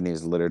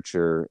Japanese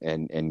literature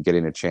and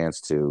getting a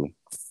chance to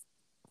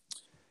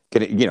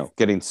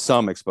getting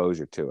some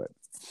exposure to it.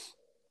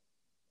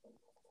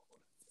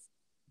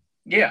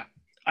 Yeah.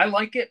 I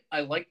like it.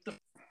 I like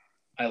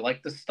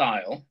the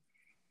style.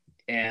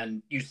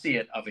 And you see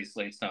it,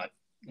 obviously, it's not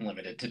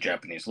limited to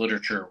Japanese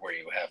literature where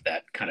you have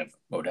that kind of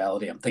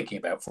modality. I'm thinking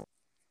about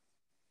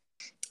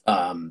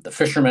The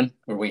Fisherman,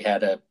 where we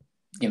had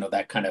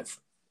that kind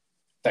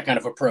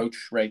of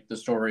approach, right? The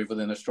story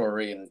within a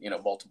story and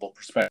multiple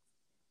perspectives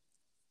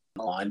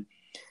on the line.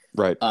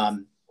 Right.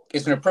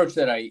 It's an approach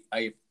that I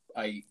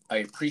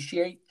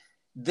appreciate.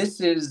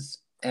 This is,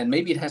 and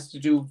maybe it has to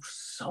do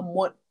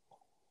somewhat,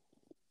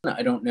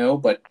 I don't know,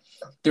 but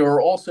there are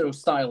also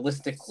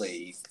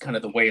stylistically, kind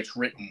of the way it's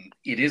written,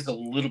 it is a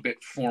little bit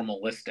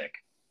formalistic.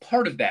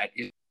 Part of that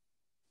is,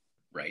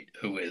 right,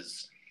 who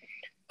is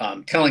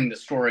telling the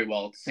story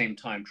while at the same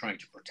time trying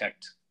to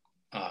protect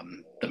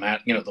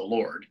the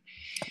Lord.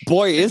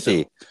 Boy, is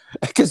he,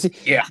 because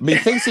yeah,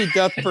 methinks he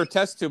doth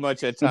protest too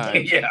much at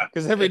times. Yeah,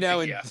 because every now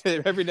and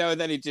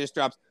then he just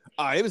drops.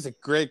 Oh, he was a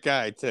great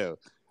guy too.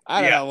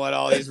 I don't know what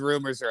all these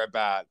rumors are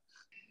about.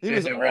 He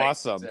was right,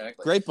 awesome.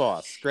 Exactly. Great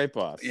boss.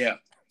 Yeah,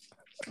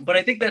 but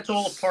I think that's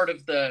all a part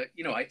of the.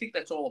 I think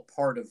that's all a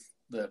part of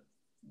the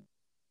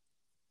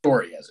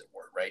story, as it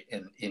were, right?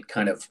 And in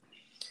kind of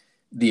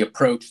the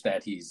approach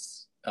that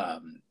he's,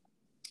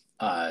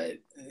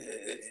 that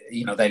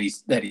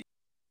he's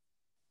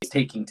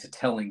taking to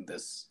telling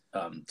this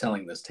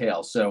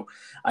tale. So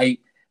I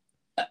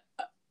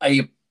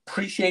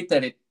appreciate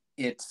that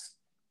it's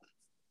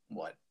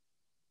what,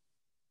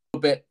 a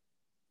little bit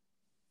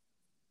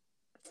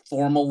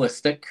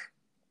formalistic,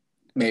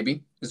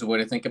 maybe is the way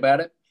to think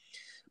about it,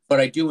 but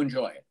I do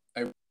enjoy it.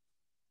 I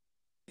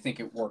think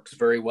it works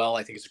very well.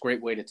 I think it's a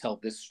great way to tell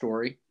this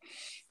story.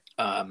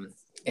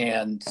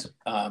 And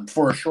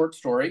for a short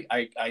story,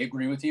 I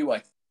agree with you.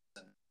 I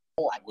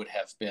would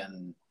have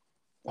been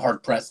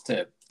hard pressed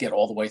to get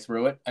all the way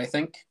through it, I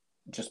think,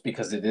 just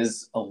because it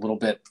is a little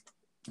bit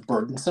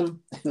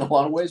burdensome in a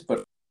lot of ways,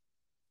 but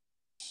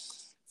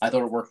I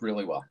thought it worked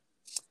really well.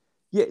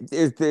 Yeah,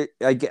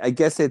 I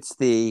guess it's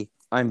the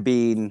I'm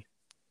being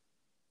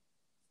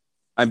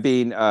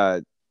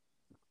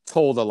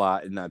told a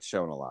lot and not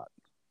shown a lot.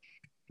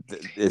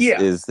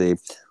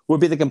 Would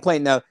be the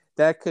complaint. Now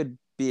that could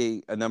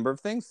be a number of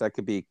things. That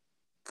could be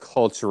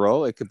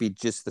cultural. It could be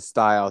just the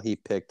style he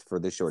picked for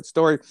the short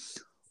story,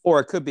 or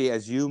it could be,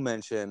 as you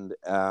mentioned,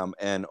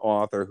 an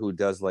author who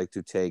does like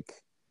to take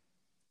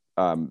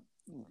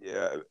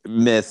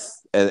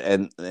myth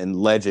and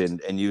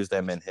legend and use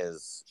them in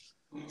his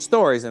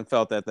stories, and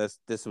felt that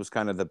this was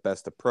kind of the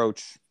best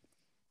approach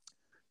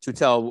to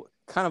tell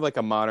kind of like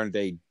a modern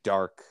day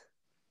dark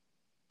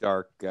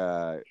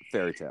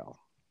fairy tale.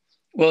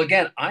 Well,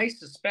 again, I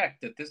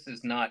suspect that this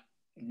is not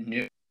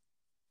new.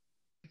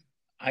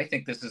 I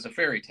think this is a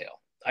fairy tale.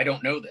 I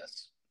don't know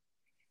this,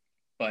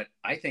 but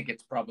I think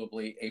it's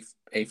probably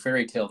a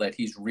fairy tale that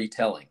he's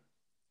retelling.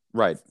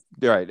 Right.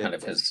 Kind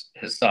of his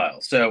style.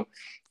 So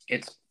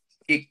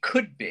it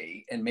could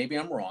be, and maybe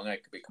I'm wrong, I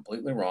could be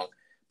completely wrong,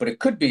 but it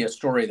could be a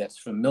story that's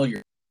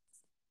familiar,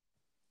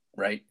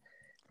 right?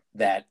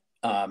 That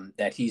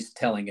he's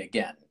telling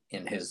again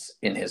in his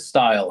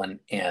style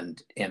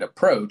and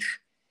approach,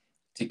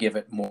 to give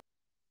it more,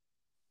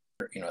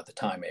 at the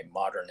time, a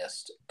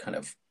modernist kind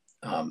of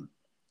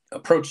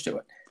approach to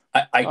it.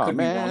 I could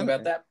be wrong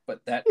about that,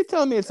 but that you're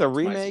telling me it's a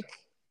remake?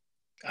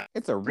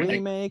 It's a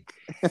remake.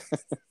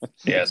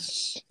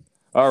 Yes.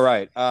 All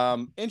right.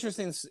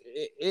 Interesting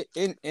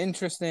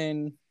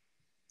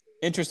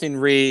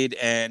read,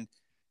 and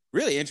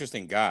really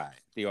interesting guy.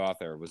 The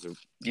author was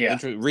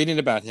reading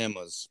about him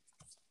was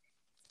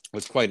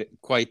quite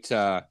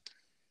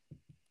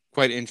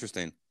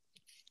interesting.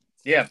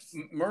 Yeah,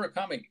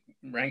 Murakami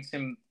ranks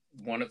him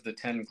one of the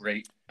 10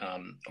 great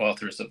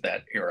authors of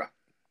that era.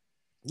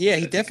 Yeah,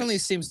 he definitely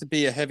seems to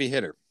be a heavy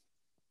hitter.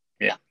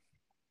 Yeah.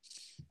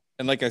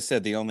 And like I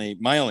said,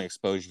 my only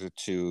exposure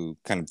to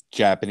kind of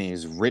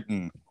Japanese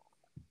written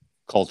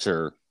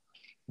culture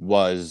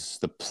was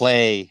the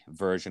play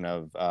version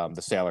of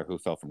The Sailor Who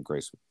Fell from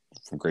Grace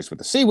with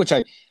the Sea, which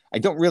I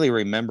don't really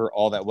remember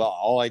all that well.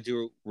 All I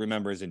do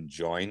remember is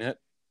enjoying it,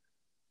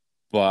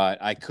 but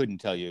I couldn't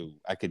tell you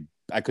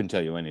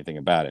anything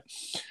about it.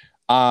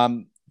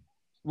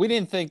 We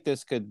didn't think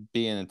this could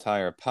be an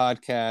entire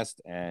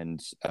podcast,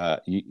 and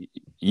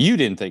you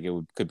didn't think it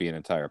could be an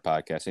entire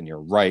podcast, and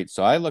you're right.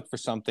 So I looked for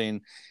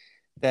something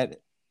that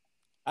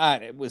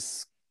it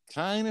was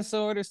kind of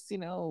sort of,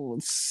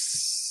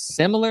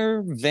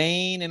 similar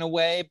vein in a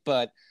way,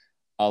 but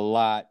a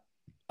lot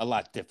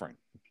different,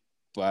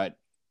 but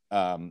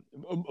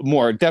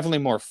definitely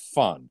more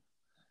fun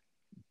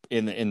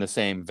in the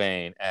same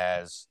vein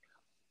as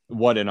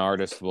what an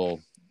artist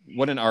will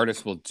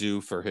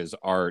do for his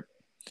art.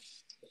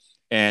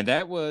 And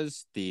that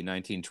was the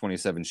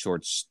 1927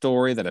 short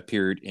story that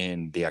appeared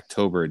in the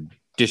October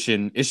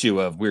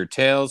issue of Weird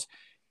Tales,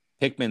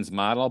 Pickman's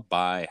Model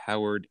by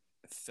Howard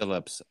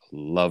Phillips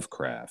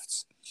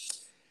Lovecraft.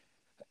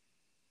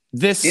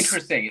 This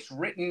interesting.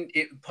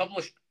 It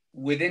published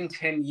within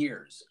 10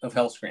 years of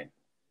Hellscream.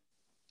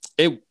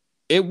 It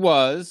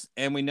was,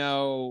 and we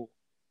know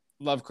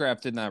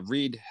Lovecraft did not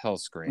read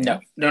Hellscream.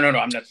 No.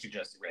 I'm not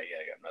suggesting. Right?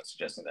 Yeah. I'm not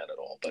suggesting that at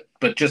all.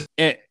 But just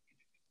the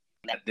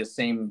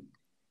same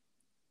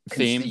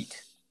theme. Conceit,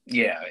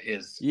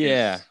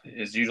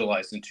 is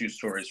utilized in two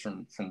stories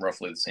from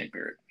roughly the same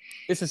period.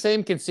 It's the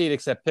same conceit,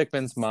 except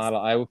Pickman's Model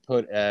I would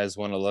put as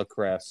one of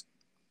Lovecraft's,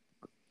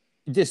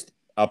 just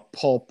a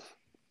pulp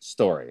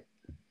story.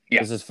 Yeah.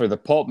 This is for the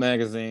pulp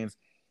magazines.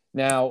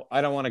 Now,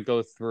 I don't want to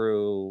go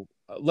through.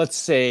 Let's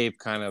say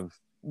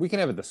we can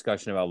have a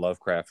discussion about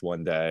Lovecraft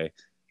one day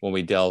when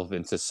we delve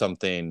into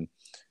something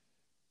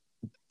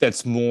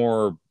that's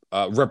more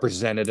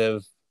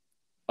representative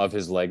of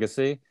his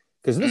legacy.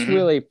 Because this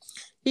really,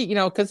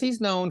 because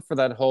he's known for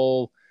that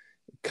whole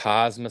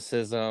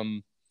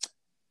cosmicism,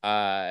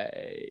 kind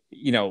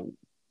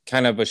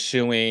of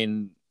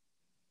eschewing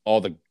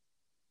all the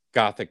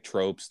Gothic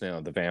tropes,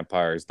 the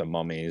vampires, the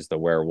mummies, the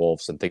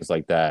werewolves, and things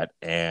like that,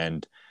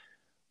 and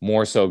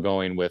more so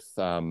going with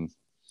kind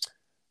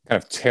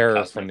of terror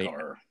Cosmic from the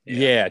horror.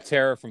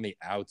 Terror from the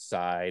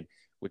outside,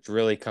 which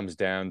really comes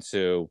down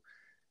to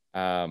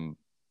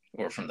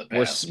or from the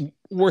past.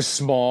 We're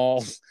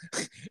small,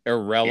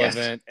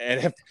 irrelevant,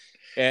 yes.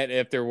 and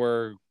if there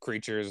were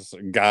creatures,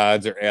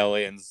 gods or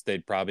aliens,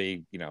 they'd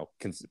probably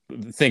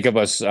think of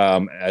us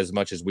as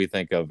much as we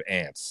think of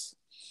ants.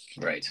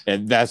 Right.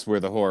 And that's where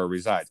the horror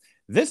resides.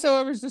 This,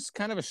 however, is just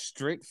kind of a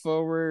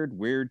straightforward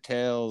Weird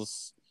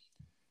Tales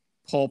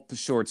pulp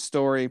short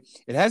story.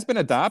 It has been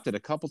adopted a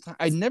couple times.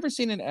 I'd never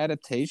seen an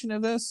adaptation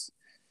of this,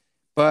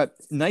 but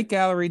Night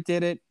Gallery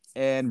did it,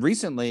 and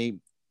recently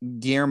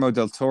Guillermo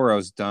del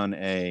Toro's done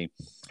a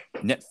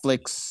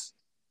Netflix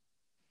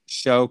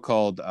show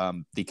called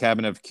The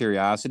Cabinet of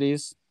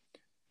Curiosities.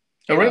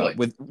 Oh, really?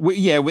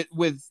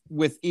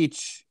 With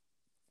each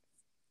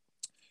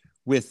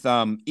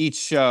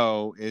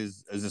show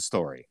is a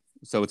story,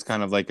 so it's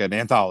kind of like an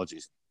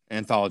anthology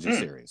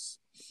series.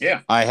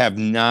 Yeah, I have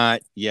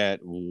not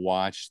yet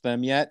watched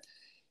them yet.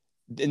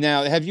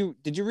 Now, did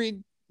you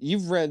read?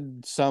 You've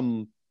read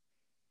some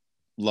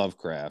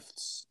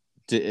Lovecrafts.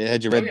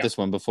 Had you read this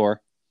one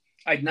before?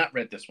 I'd not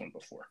read this one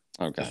before.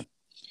 Okay.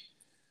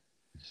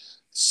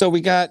 So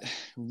we got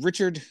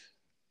Richard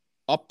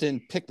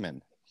Upton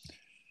Pickman,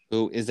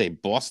 who is a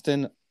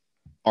Boston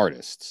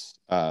artist.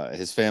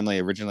 His family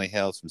originally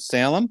hails from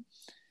Salem.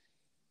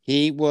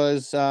 He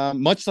was,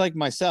 much like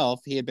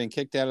myself, he had been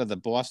kicked out of the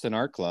Boston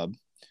Art Club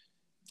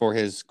for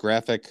his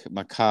graphic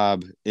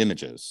macabre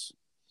images.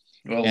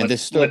 Well,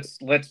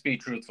 let's be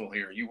truthful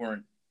here. You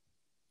weren't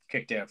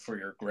kicked out for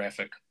your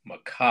graphic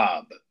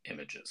macabre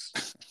images.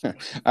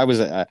 I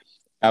was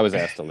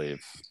asked to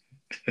leave.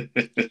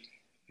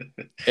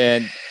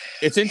 And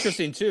it's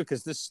interesting too,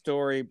 because this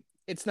story,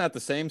 it's not the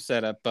same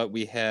setup, but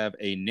we have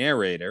a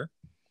narrator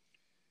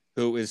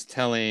who is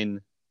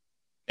telling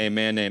a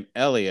man named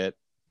Elliot.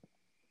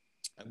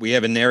 We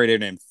have a narrator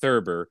named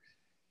Thurber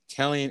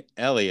telling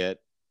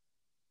Elliot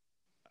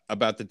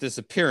about the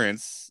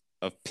disappearance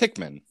of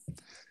Pickman.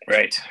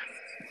 Right.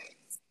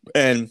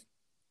 And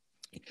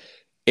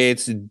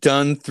it's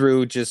done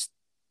through just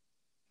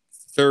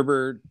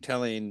Thurber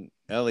telling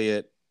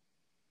Elliot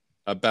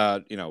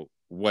about,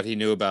 what he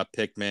knew about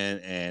Pickman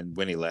and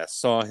when he last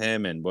saw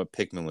him and what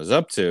Pickman was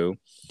up to.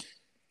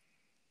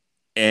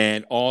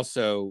 And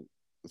also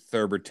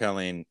Thurber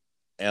telling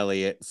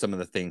Elliot some of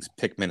the things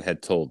Pickman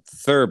had told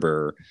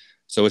Thurber.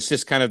 So it's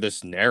just kind of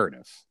this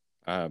narrative.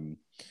 And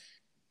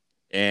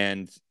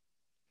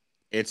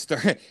it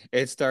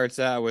starts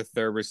out with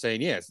Thurber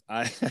saying, yes,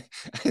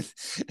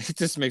 it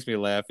just makes me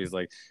laugh. He's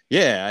like,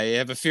 yeah, I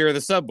have a fear of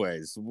the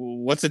subways.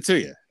 What's it to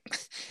you?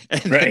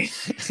 And right.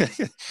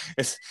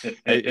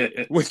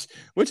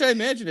 Which I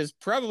imagine is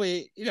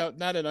probably,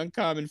 not an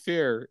uncommon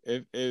fear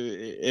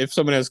if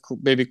someone has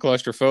maybe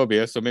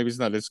claustrophobia. So maybe it's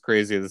not as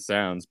crazy as it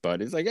sounds,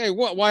 but it's like, hey,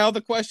 why all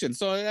the questions?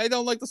 So I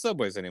don't like the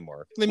subways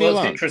anymore. Leave me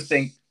alone.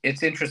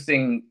 It's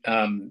interesting.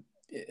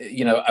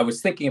 I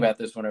was thinking about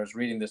this when I was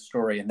reading this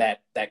story, and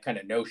that kind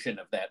of notion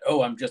of that,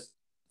 I'm just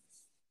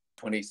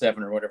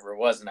 27 or whatever it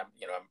was, and I'm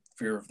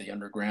fear of the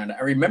underground.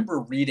 I remember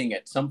reading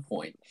at some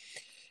point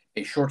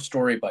a short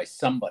story by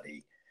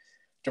somebody,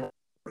 I don't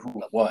remember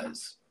who it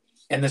was,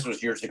 and this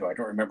was years ago. I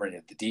don't remember any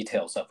of the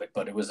details of it,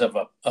 but it was of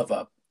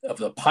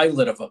the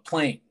pilot of a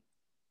plane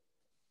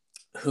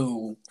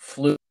who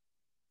flew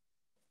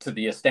to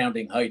the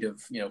astounding height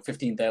of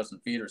 15,000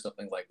 feet or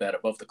something like that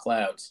above the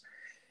clouds,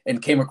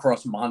 and came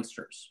across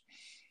monsters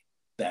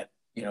that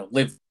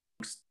lived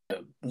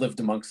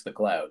amongst the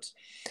clouds.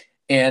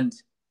 And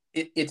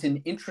it's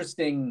an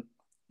interesting,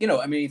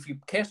 if you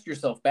cast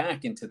yourself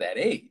back into that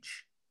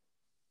age,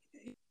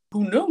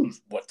 who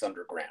knows what's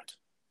underground,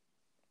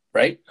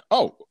 right?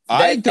 Oh,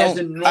 I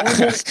don't.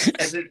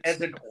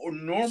 As a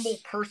normal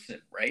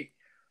person, right?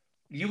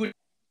 You would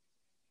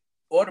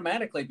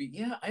automatically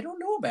be, I don't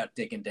know about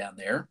digging down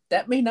there.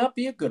 That may not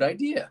be a good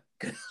idea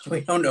because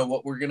we don't know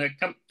what we're gonna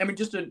come. I mean, it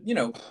just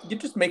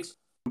makes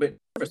a bit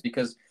nervous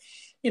because,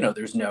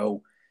 there's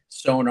no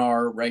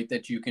sonar, right,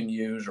 that you can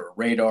use, or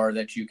radar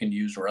that you can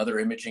use, or other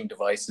imaging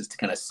devices to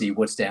kind of see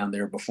what's down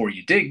there before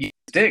you dig. You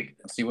dig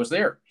and see what's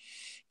there.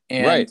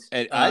 And, right.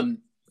 And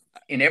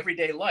in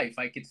everyday life,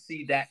 I could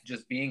see that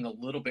just being a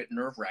little bit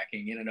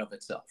nerve-wracking in and of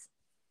itself.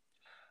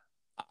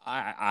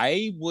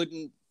 I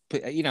wouldn't,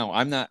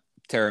 I'm not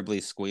terribly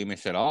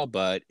squeamish at all,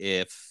 but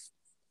if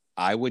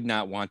I would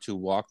not want to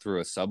walk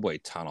through a subway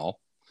tunnel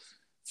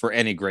for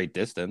any great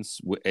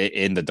distance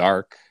in the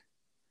dark,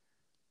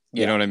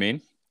 you know what I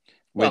mean?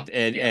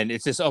 And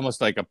it's just almost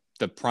like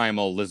the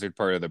primal lizard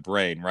part of the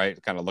brain,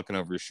 right? Kind of looking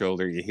over your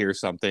shoulder, you hear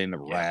something, the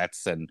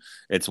rats, and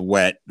it's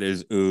wet.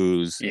 There's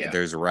ooze,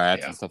 there's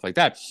rats and stuff like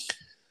that.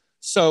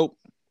 So,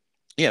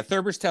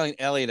 Thurber's telling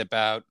Elliot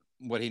about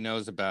what he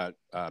knows about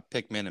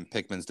Pickman and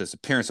Pickman's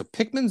disappearance. So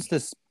Pickman's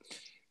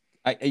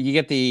you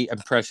get the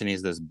impression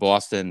he's this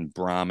Boston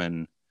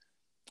Brahmin,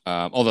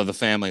 although the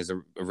family is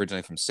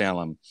originally from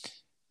Salem,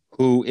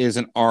 who is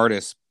an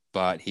artist,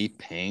 but he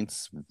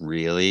paints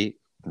really,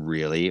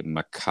 really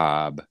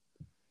macabre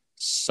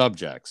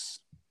subjects.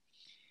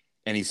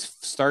 And he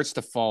starts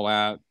to fall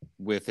out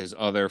with his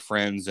other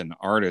friends and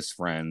artist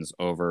friends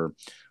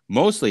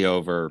mostly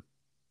over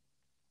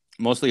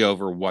what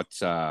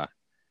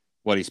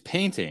he's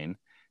painting.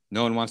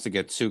 No one wants to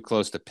get too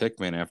close to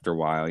Pickman after a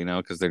while,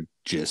 because they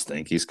just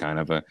think he's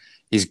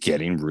he's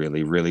getting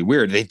really, really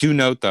weird. They do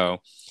note, though,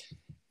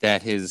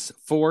 that his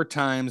 4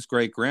 times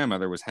great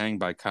grandmother was hanged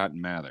by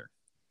Cotton Mather.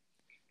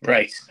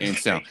 Right. And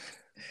so,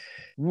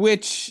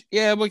 which,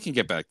 we can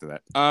get back to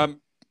that.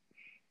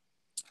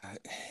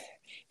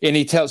 And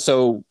he tells,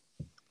 so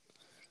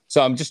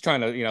I'm just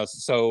trying to,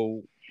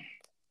 so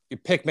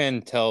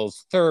Pickman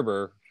tells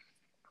Thurber,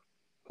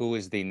 who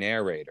is the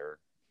narrator,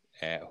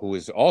 who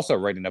is also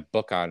writing a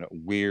book on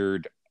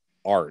weird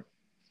art.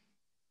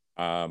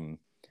 And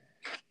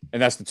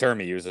that's the term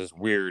he uses,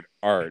 weird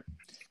art.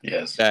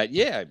 Yes. That,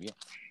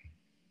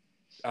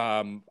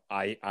 I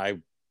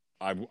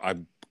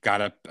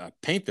gotta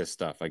paint this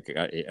stuff. Like,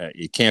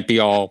 it can't be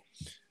all,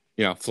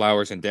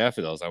 flowers and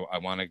daffodils. I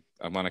want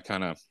to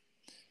kind of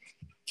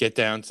get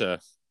down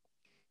to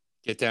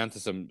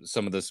some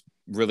of this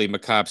really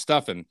macabre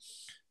stuff. And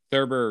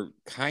Thurber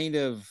kind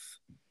of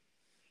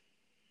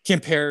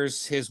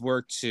compares his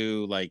work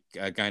to like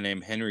a guy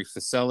named Henry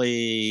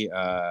Fuseli,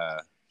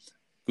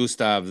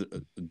 Gustave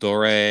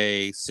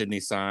Doré, Sidney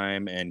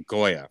Syme, and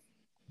Goya.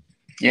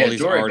 Yeah,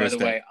 Doré, by the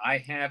way, I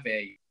have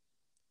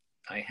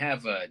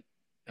a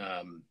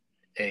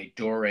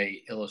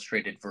Doré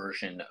illustrated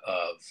version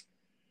of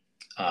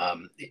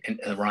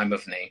the Rime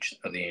of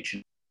the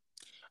Ancient.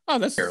 Oh,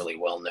 that's fairly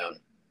well known.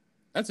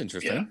 That's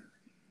interesting.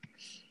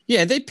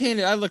 Yeah, they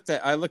painted. I had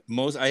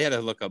to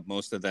look up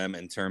most of them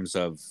in terms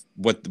of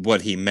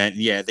what he meant.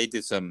 Yeah, they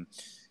did some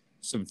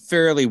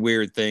fairly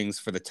weird things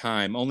for the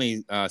time.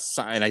 Only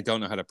and I don't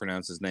know how to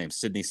pronounce his name,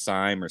 Sidney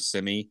Syme or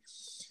Simi.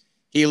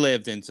 he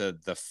lived into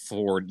the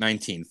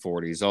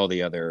 1940s.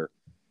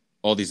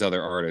 All these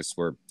other artists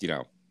were,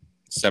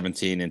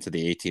 17 into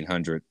the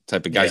 1800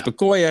 type of guys. Yeah. But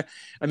Goya,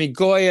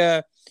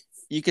 Goya,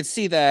 you could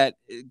see that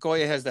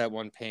Goya has that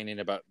one painting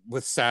about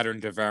with Saturn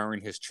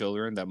devouring his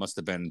children. That must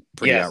have been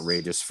pretty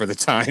outrageous for the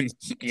time.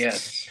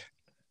 Yes.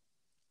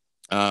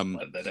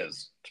 That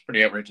is. It's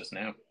pretty outrageous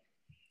now.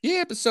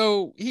 Yeah, but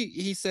so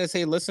he says,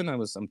 "Hey, listen,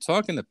 I'm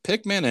talking to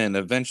Pickman, and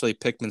eventually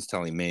Pickman's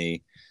telling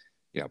me,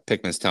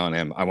 Pickman's telling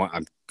him,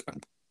 I'm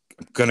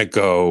gonna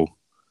go,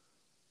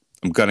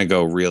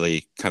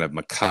 really kind of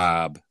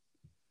macabre,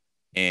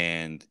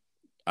 and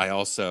I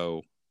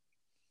also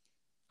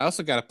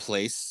got a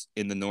place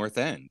in the North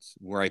End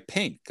where I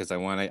paint because I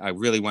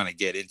really want to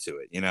get into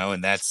it,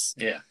 and that's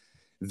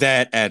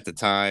that at the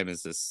time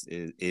is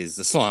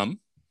the slum,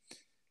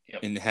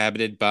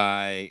 inhabited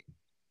by,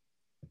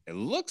 it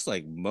looks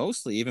like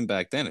mostly even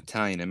back then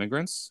Italian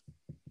immigrants.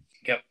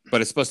 Yep. But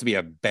it's supposed to be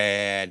a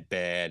bad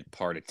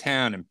part of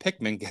town, and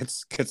Pickman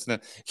gets an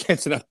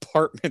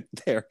apartment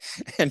there.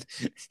 And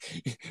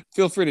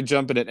feel free to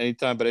jump in at any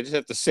time, but I just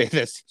have to say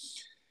this.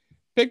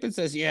 Pickman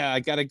says, "Yeah, I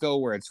got to go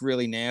where it's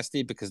really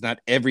nasty because not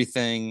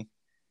everything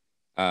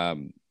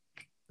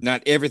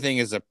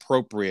is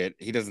appropriate."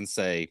 He doesn't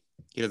say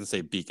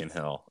Beacon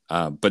Hill,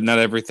 but not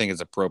everything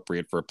is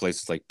appropriate for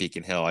places like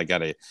Beacon Hill. I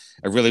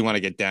really want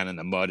to get down in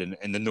the mud,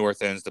 and the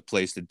North End's the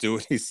place to do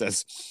it. He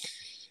says,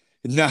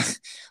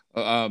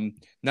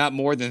 not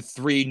more than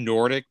 3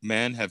 Nordic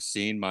men have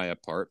seen my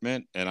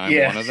apartment, and I'm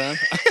one of them.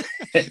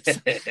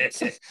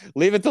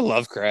 Leave it to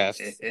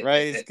Lovecraft,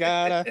 right?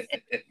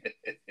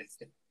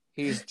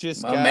 He's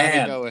just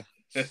gotta go.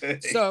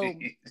 So,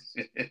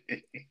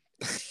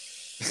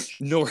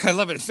 no, I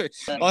love it.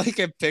 All I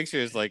can picture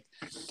is like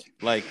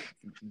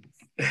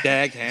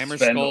Dag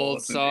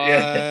Hammarskjöld saw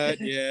it.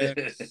 Yeah.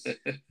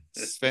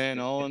 Sven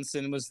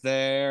Olensen was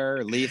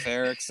there. Leif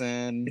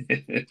Erikson.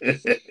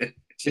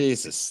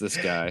 Jesus, this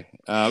guy.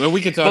 But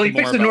we can talk more about.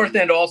 Well, he picks the North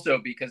End also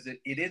because it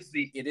is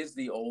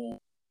the old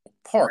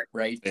part,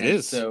 right? It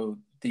is. So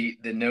the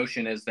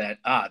notion is that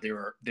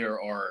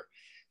there are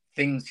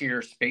things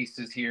here,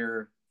 spaces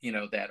here,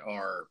 that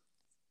are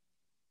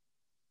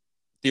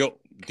the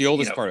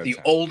oldest part of the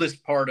town.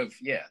 oldest part of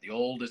town,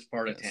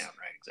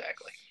 right?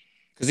 Exactly.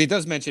 Because he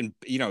does mention,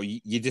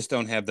 you just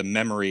don't have the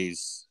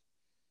memories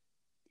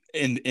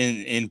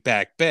in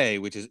Back Bay,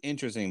 which is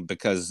interesting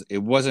because it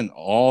wasn't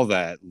all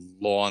that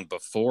long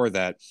before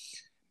that.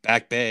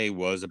 Back Bay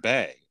was a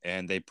bay,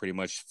 and they pretty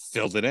much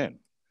filled it in.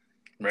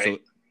 Right.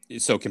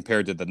 So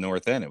compared to the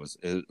North End, it was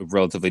a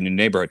relatively new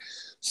neighborhood.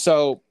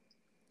 So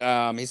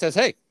he says,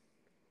 "Hey,"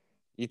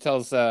 he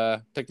tells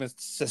Pickman,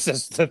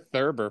 says to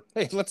Thurber,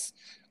 "Hey,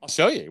 I'll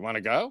show you. You want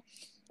to go?"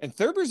 And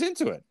Thurber's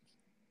into it.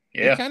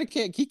 Yeah.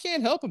 He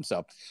can't help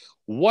himself.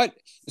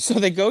 So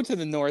they go to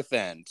the North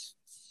End,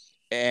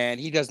 and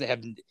he doesn't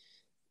have.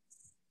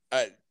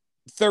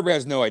 Thurber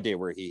has no idea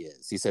where he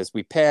is. He says,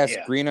 "We pass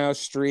Greenhouse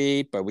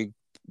Street, but we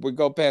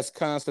go past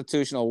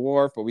Constitutional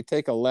Wharf, but we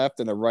take a left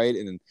and a right,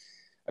 and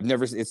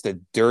it's the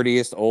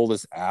dirtiest,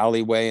 oldest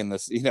alleyway in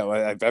this,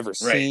 I've ever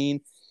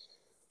seen."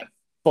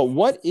 But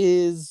what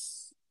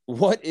is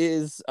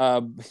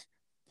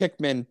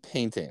Pickman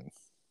painting?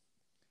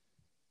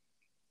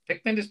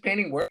 Pickman is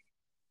painting where?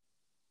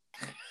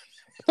 I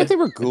thought they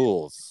were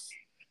ghouls.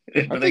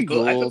 Are they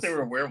ghouls? I thought they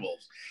were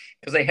werewolves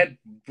because they had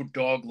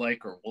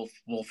dog-like or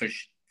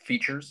wolfish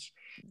features.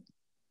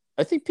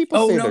 I think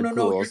people say they're no.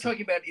 ghouls. You're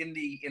talking about in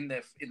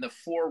the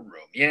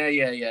foreroom. Yeah.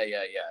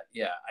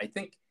 I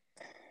think,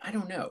 I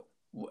don't know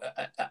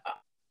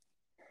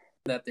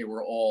that they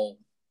were all.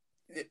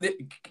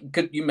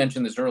 You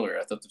mentioned this earlier.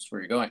 I thought this is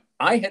where you're going.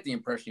 I had the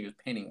impression he was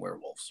painting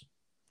werewolves.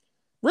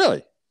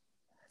 Really?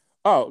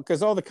 Oh,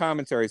 because all the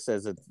commentary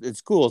says it's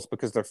ghouls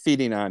because they're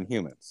feeding on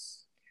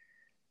humans.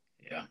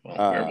 Yeah, well,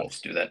 werewolves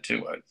do that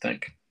too, I would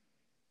think.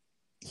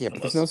 Yeah,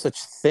 but there's no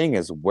such thing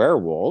as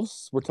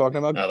werewolves. We're talking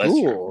about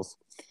ghouls.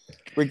 True.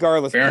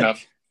 Regardless. Fair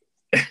enough.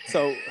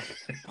 So,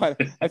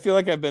 I feel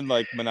like I've been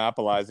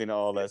monopolizing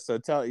all this. So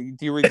do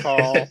you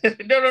recall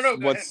no,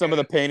 what some of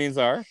the paintings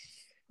are?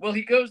 Well,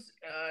 he goes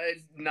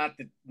not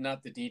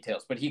the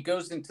details, but he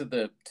goes into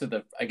the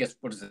I guess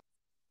what is it?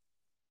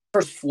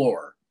 First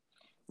floor.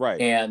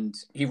 Right. And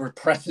he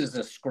represses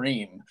a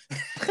scream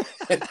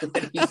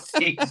when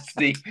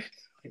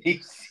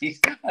he sees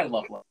I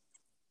love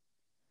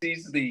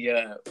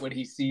when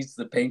he sees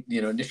the paint,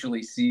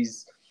 initially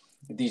sees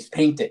these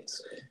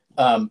paintings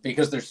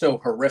because they're so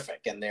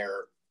horrific and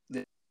they're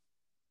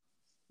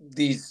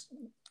these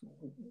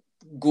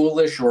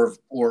ghoulish or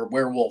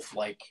werewolf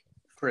like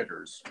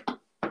critters.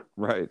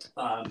 Right.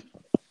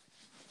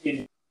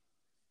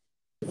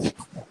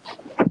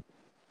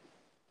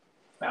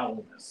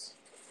 Foulness.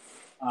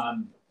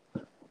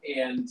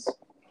 And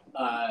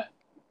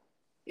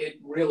it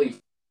really,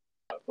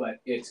 but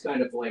it's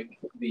kind of like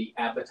the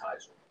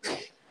appetizer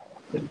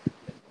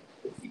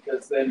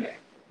because then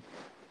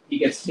he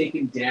gets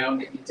taken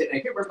down. I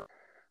can't remember.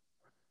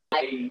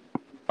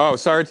 Oh,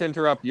 sorry to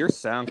interrupt. Your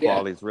sound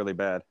quality is really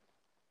bad.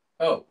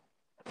 Oh,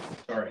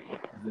 sorry.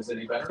 Is this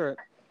any better?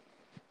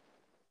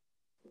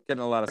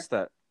 Getting a lot of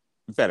stuff.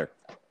 Better.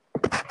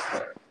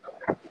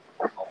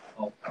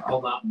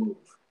 I'll not move.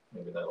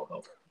 Maybe that'll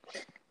help.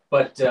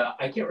 But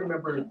I can't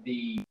remember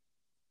he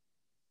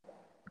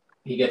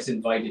gets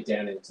invited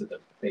down into the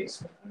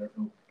basement. I don't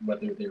know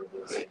whether there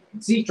was a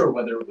conceit or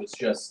whether it was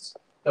just,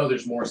 oh,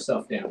 there's more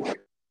stuff down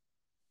here.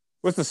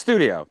 What's the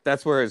studio?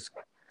 That's where his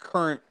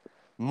current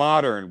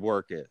modern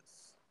work is.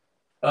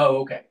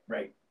 Oh, okay,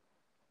 right.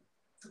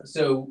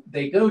 So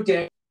they go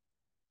down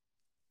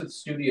to the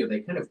studio. They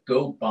kind of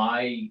go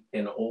by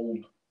an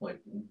old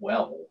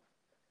well,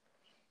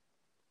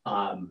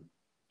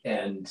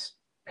 and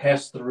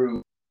pass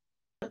through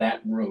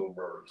that room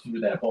or through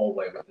that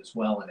hallway with this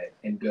well in it,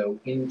 and go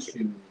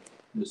into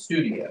the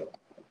studio.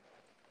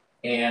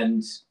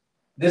 And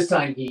this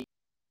time he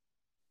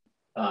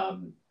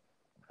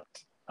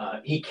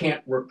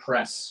can't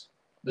repress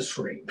the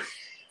scream,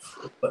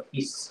 but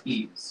he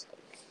sees,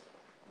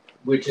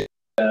 which is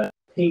a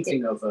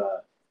painting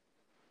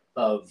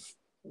of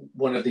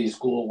one of these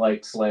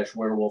ghoul-like /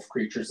 werewolf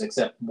creatures,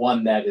 except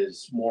one that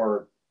is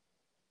more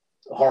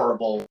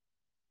horrible,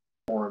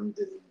 formed,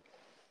 and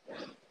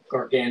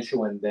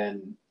gargantuan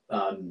than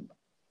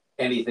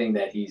anything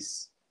that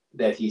he's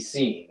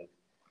seen,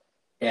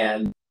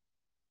 and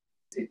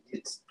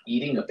it's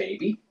eating a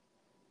baby.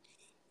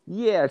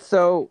 Yeah,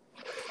 so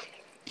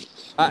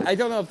I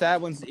don't know if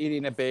that one's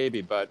eating a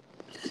baby, but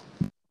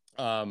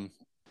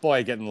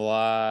boy, getting a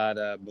lot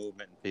of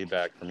movement and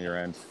feedback from your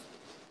end.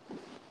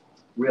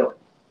 Really?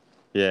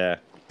 Yeah.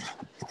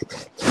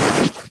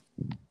 Let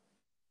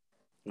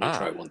me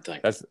try one thing.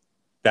 That's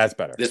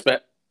better. That's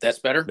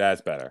better?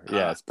 That's better.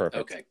 Yeah, it's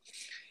perfect. Okay.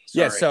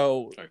 Sorry. Yeah,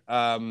 so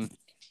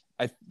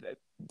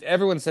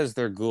everyone says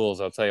they're ghouls.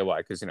 I'll tell you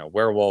why, because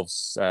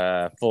werewolves,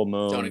 full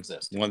moon, don't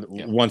exist.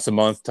 Once a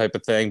month type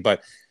of thing.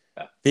 But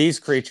these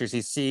creatures,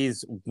 he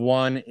sees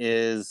one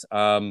is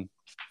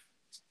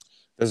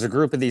there's a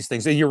group of these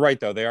things. And you're right,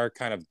 though, they are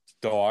kind of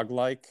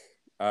dog-like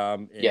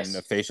in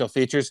the facial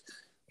features,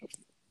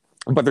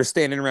 but they're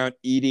standing around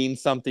eating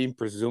something,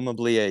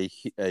 presumably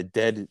a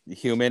dead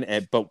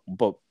human. But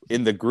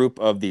in the group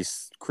of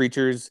these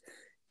creatures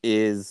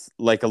is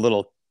like a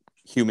little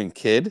human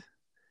kid.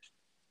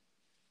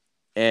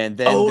 And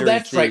then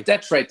that's right.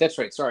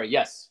 Sorry,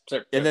 yes.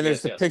 And then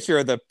there's the picture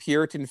of the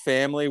Puritan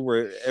family,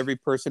 where every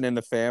person in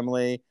the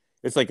family,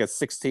 it's like a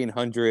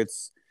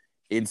 1600s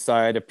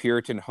inside a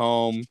Puritan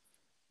home,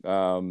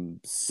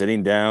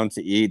 sitting down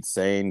to eat,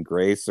 saying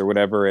grace or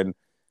whatever, and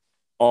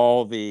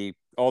all the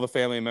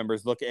family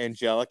members look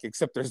angelic,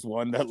 except there's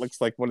one that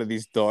looks like one of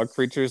these dog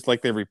creatures,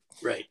 like they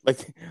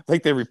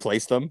like they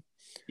replaced them.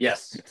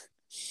 Yes.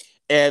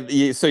 And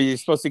so you're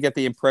supposed to get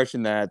the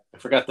impression that I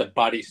forgot the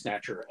body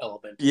snatcher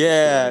element.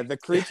 Yeah, the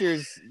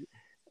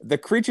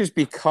creatures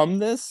become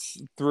this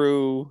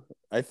through,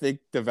 I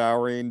think,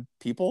 devouring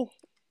people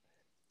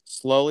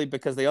slowly,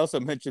 because they also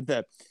mentioned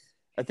that,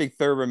 I think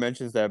Thurber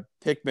mentions that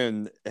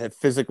Pickman had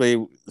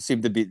physically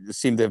seemed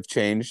to have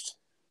changed.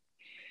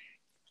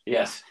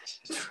 Yes,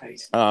 that's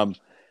right.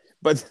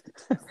 But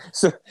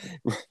so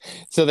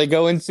they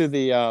go into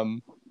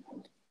the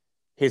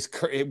his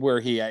where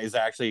he is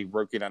actually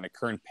working on a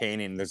current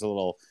painting. There's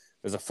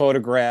a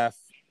photograph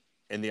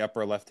in the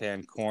upper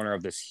left-hand corner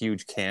of this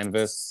huge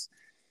canvas,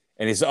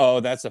 and he's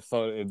that's a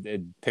photo.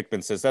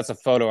 Pickman says that's a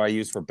photo I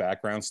use for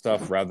background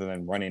stuff rather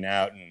than running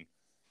out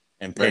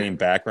and painting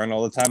background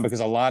all the time,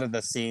 because a lot of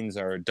the scenes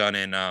are done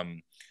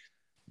in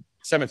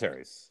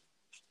cemeteries,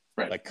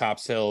 like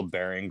Copp's Hill,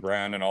 Burying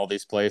Ground, and all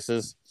these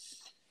places.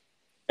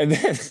 And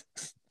then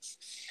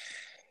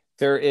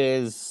there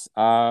is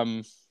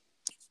and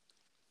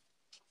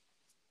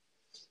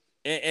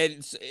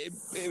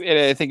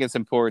I think it's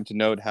important to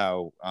note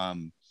how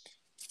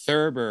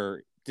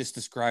Thurber just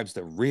describes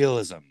the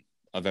realism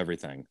of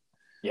everything.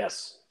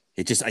 Yes.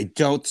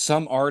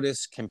 Some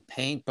artists can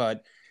paint,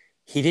 but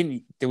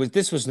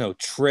this was no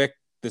trick.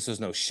 This was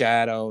no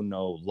shadow,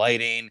 no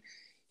lighting.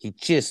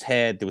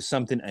 There was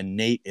something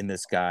innate in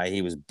this guy.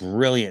 He was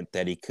brilliant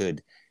that he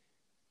could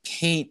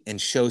paint and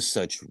show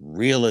such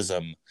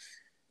realism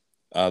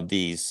of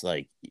these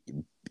like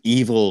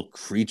evil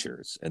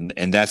creatures.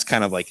 And that's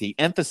kind of like, he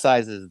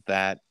emphasizes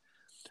that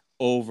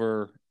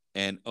over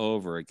and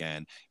over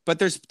again. But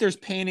there's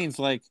paintings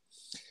like,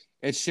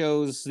 it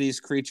shows these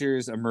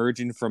creatures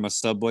emerging from a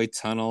subway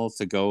tunnel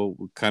to go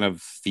kind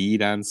of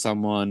feed on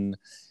someone.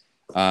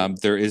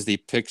 There is the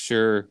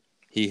picture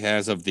he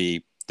has of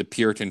the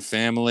Puritan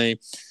family.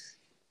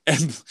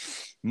 And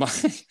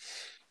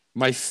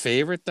my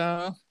favorite,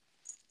 though,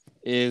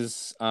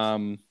 is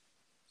and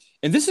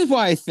this is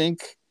why I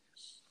think,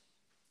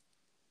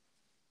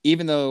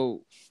 even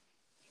though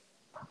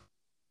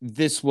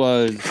this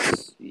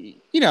was,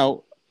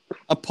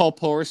 a pulp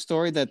horror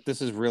story, that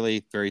this is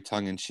really very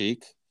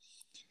tongue-in-cheek,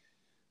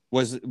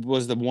 was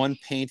the one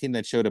painting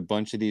that showed a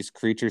bunch of these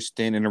creatures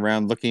standing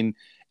around looking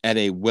at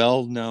a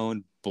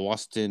well-known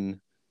Boston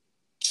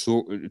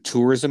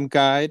tourism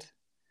guide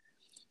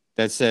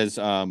that says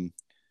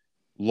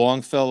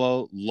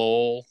Longfellow,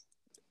 Lowell,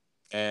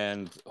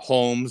 and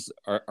Holmes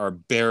are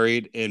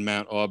buried in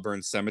Mount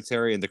Auburn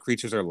Cemetery, and the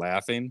creatures are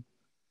laughing.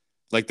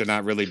 like they're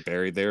not really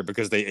buried there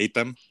because they ate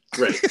them.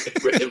 Right.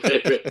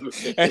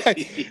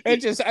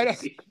 And just I don't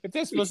if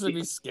this supposed to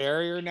be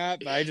scary or not,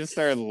 but I just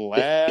started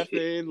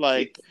laughing.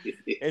 Like,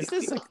 this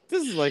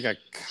is like a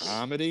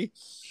comedy?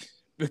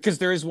 Because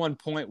there is one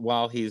point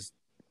while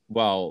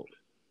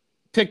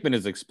Pickman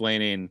is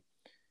explaining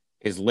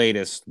his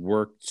latest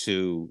work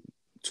to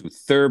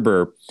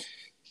Thurber,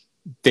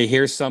 they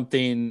hear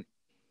something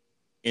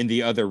in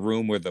the other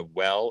room where the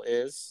well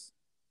is.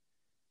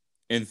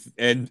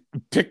 And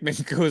Pickman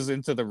goes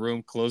into the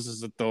room, closes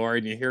the door,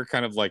 and you hear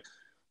kind of like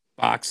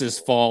boxes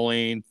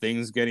falling,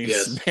 things getting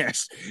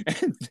smashed,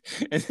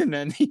 and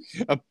then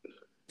a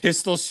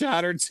pistol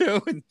shot or two,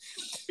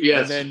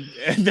 yes, and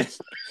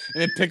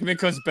then Pickman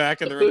comes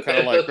back in the room, kind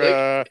of like,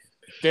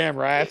 damn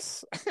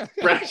rats,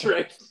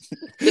 right.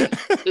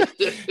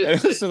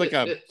 It was like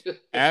a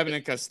Abbott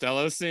and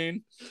Costello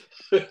scene.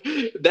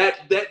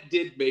 That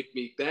did make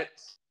me the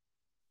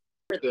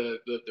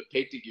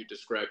painting you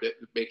described it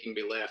making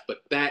me laugh, but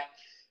that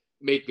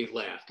made me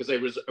laugh because I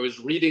was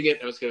reading it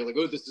and I was kind of like,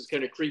 oh, this is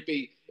kind of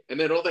creepy, and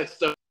then all that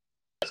stuff,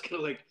 I was kind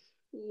of like,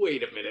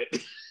 wait a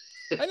minute.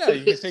 I know,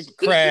 you think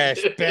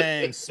crash,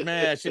 bang,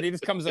 smash, and he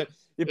just comes in.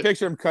 You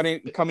picture him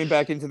coming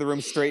back into the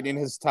room, straightening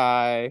his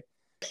tie.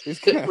 He's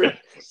kind of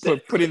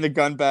putting the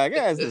gun back.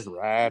 Yeah, it's just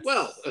rats.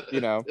 Well,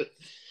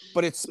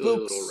 but it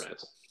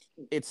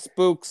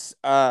spooks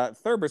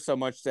Thurber so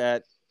much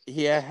that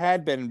he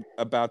had been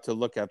about to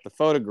look at the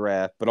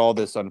photograph, but all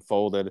this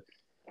unfolded,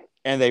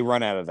 and they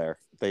run out of there.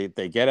 They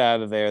get out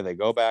of there. They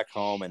go back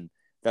home, and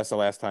that's the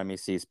last time he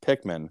sees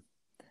Pickman.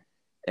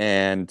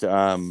 And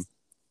then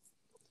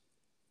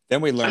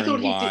we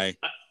learn why.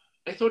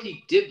 I thought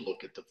he did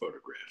look at the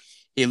photograph.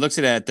 He looks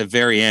at it at the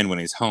very end when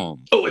he's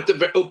home. Oh,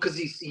 because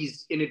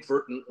he's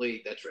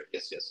inadvertently. That's right.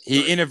 Yes.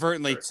 He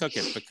inadvertently took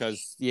it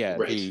because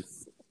the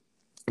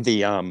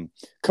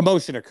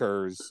commotion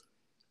occurs.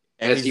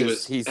 And as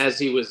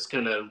he was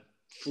kind of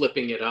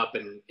flipping it up,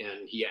 and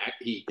he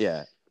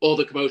all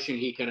the commotion,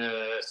 he kind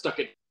of stuck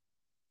it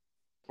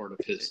part of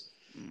his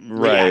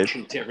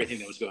reaction to everything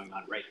that was going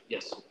on. Right.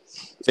 Yes.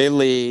 They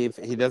leave.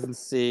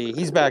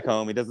 He's back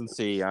home. He doesn't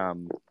see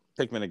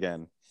Pickman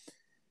again.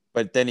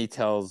 But then he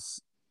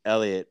tells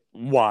Elliot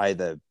why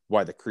the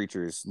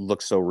creatures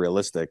look so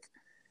realistic.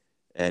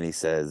 And he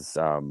says,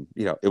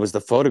 it was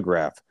the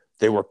photograph.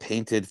 They were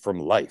painted from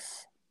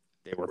life.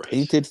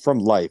 Painted from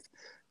life.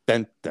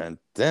 Dun, dun,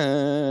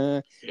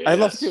 dun. Yes. I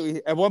love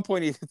too. At one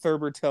point,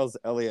 Thurber tells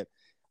Elliot,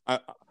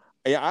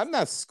 I'm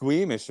not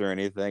squeamish or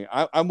anything.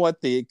 I'm what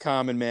the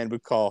common man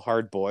would call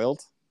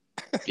hard-boiled.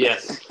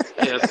 Yes.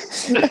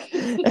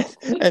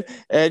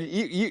 and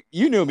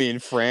you knew me in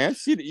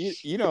France.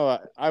 You know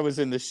I was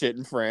in the shit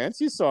in France.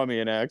 You saw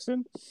me in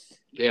action.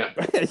 Yeah.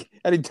 And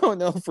I don't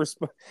know if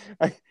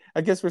I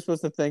guess we're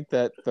supposed to think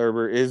that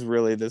Thurber is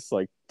really this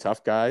like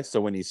tough guy.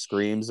 So when he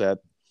screams at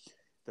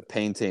the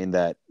painting,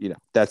 that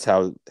that's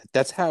how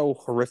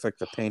horrific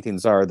the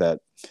paintings are. That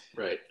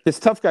this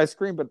tough guy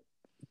scream, but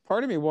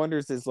part of me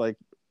wonders is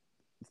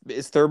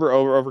Thurber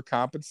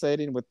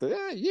overcompensating with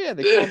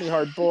they call me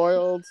hard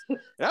boiled.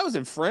 I was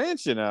in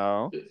France, And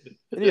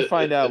you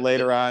find out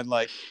later on,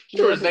 it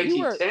was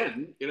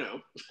 1910,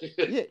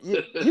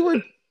 you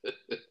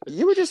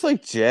were just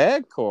like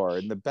Jagcore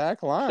in the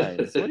back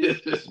lines.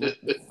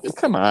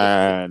 Come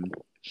on,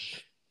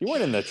 you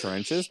weren't in the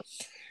trenches.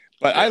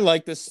 But I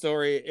like this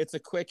story. It's a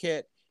quick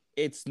hit.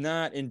 It's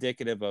not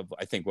indicative of,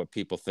 I think, what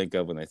people think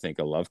of when they think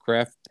of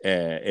Lovecraft.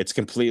 It's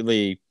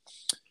completely,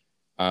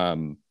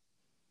 you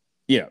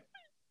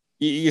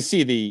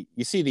see the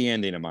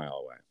ending a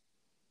mile away.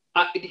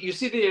 You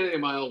see the ending a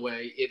mile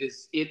away. It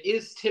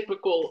is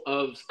typical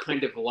of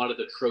kind of a lot of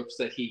the tropes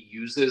that he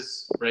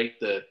uses, right?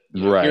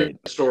 Here's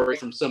a story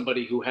from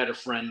somebody who had a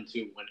friend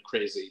who went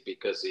crazy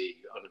because he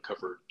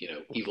uncovered,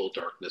 evil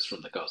darkness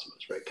from the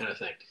cosmos, right? Kind of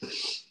thing.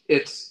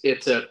 It's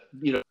a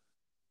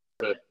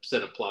a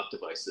set of plot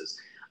devices.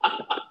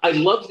 I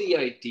love the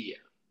idea,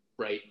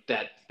 right?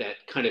 That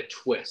kind of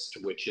twist,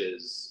 which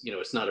is,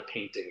 it's not a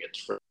painting, it's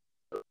from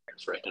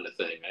right, kind of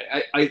thing.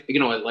 I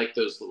like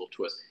those little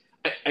twists.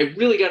 I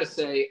really got to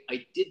say,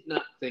 I did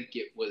not think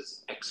it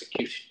was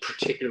executed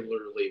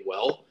particularly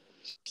well.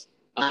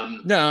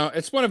 No,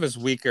 it's one of his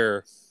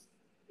weaker.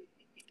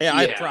 Yeah,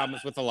 I have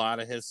problems with a lot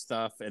of his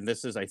stuff, and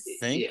this is, I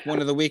think, one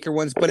of the weaker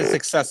ones, but it's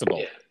accessible.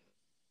 Yeah.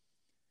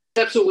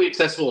 It's absolutely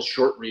accessible,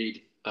 short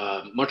read,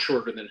 much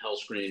shorter than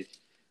Hellscreen.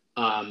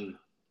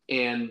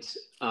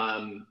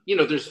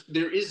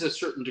 There is a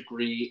certain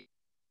degree of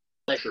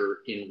pleasure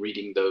in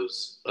reading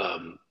those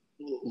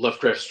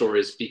Lovecraft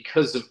stories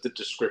because of the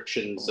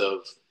descriptions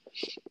of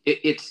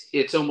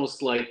it's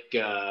almost like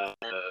I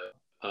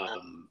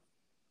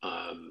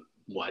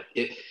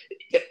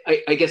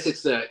guess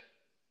it's the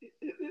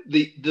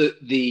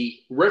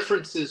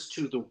references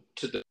to the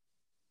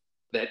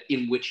that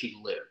in which he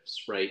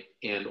lives, right,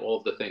 and all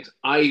of the things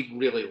I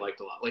really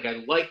liked a lot. Like,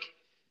 I like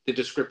the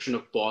description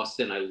of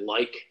Boston. I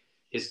like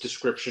his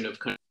description of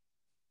kind of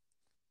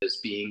as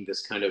being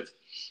this kind of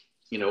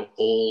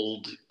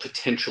old,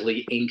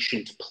 potentially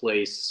ancient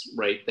place,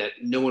 right? That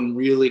no one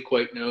really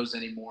quite knows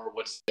anymore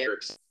what's there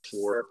except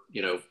for,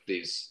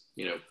 these,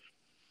 the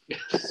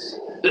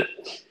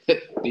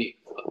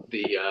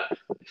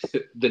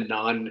the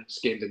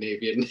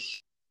non-Scandinavian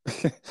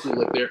who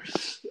live there.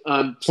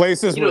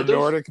 Places where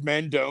Nordic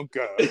men don't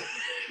go.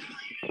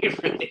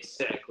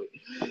 Exactly.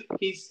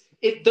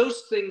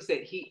 Those things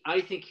that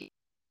I think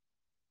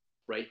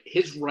right.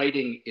 His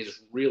writing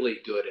is really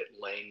good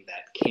at laying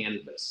that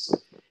canvas,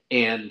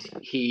 and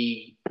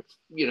he,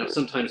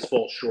 sometimes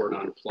falls short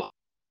on plot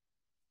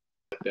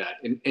like that.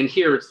 And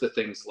here it's the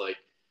things like,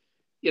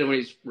 when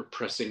he's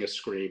repressing a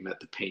scream at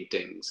the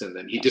paintings, and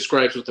then he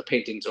describes what the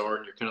paintings are,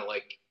 and you're kind of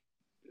like,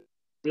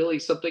 really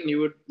something you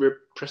would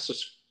repress a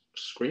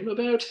scream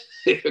about,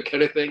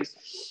 kind of things.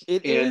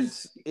 It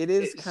is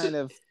kind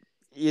of.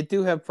 You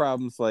do have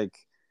problems like.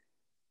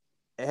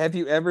 Have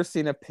you ever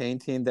seen a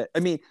painting that, I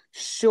mean,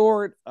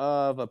 short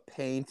of a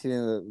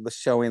painting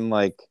showing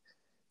like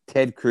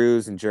Ted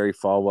Cruz and Jerry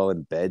Falwell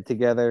in bed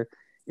together,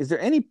 is there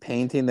any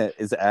painting that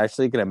is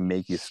actually going to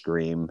make you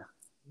scream?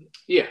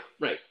 Yeah,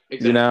 right.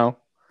 Exactly.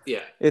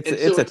 Yeah.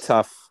 It's a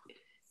tough.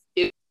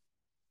 It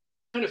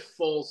kind of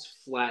falls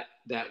flat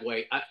that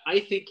way.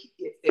 I think,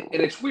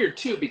 and it's weird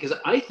too, because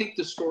I think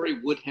the story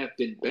would have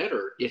been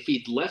better if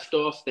he'd left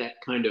off that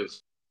kind of,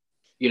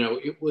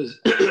 it was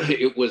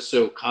it was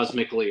so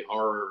cosmically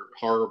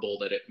horrible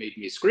that it made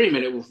me scream,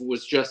 and it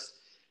was just,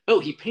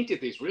 he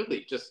painted these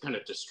really just kind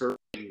of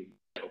disturbing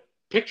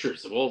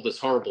pictures of all this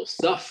horrible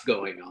stuff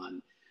going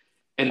on,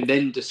 and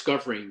then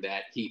discovering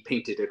that he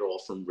painted it all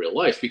from real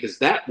life, because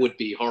that would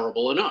be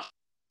horrible enough.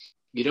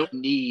 You don't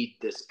need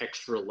this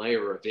extra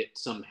layer of it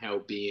somehow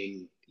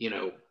being,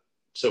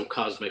 so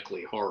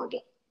cosmically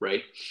horrible,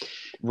 right?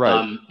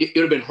 Right. It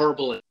would have been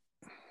horrible.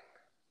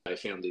 I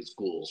found these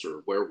ghouls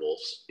or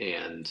werewolves,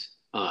 and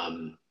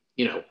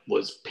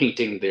was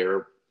painting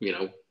their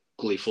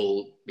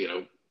gleeful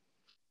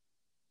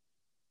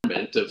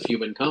torment of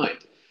humankind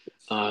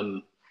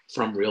from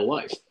real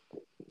life.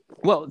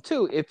 Well,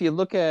 too, if you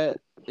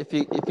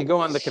go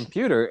on the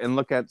computer and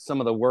look at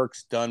some of the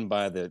works done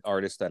by the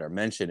artists that are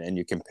mentioned, and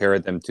you compare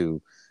them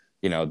to,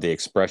 the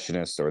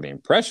expressionists or the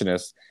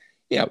impressionists,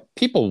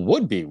 people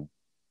would be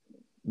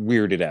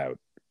weirded out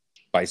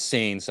by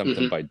seeing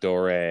something by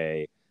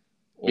Doré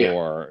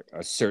or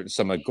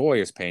some of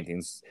Goya's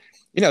paintings.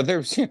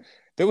 There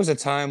was a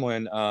time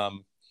when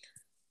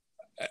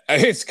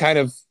it's kind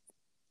of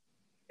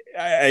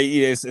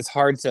it's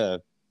hard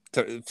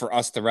for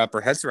us to wrap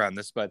our heads around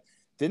this, but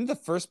didn't the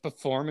first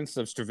performance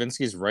of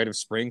Stravinsky's Rite of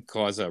Spring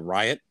cause a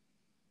riot?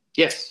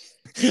 Yes.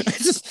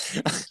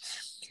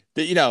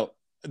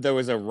 There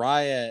was a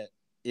riot,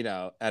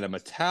 at a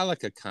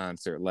Metallica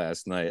concert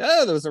last night.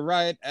 Oh, there was a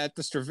riot at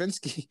the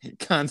Stravinsky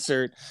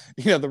concert,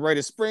 the Rite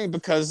of Spring,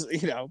 because,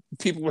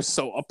 people were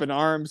so up in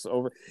arms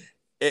over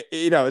it.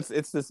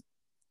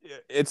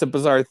 It's a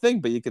bizarre thing,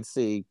 but you could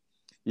see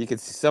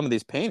some of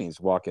these paintings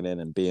walking in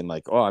and being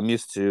like, oh, I'm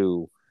used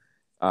to,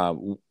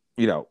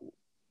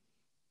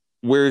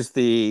 where's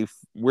the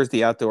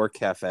outdoor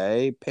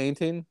cafe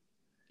painting?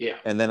 Yeah.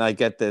 And then I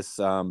get this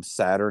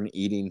Saturn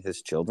eating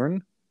his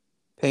children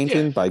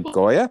painting by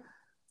Goya.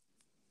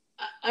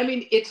 I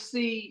mean, it's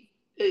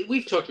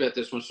we've talked about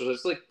this one, so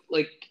it's like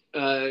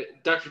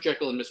Dr.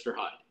 Jekyll and Mr.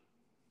 Hyde.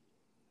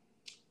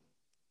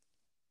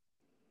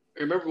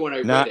 I remember when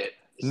I read it.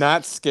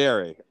 Not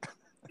scary.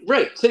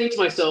 Right. Saying to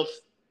myself,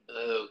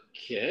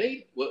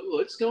 okay,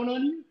 what's going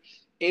on here?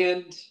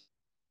 And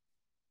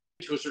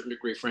to a certain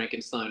degree,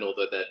 Frankenstein,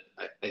 although that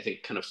I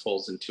think kind of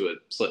falls into a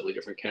slightly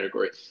different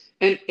category.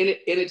 And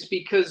it's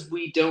because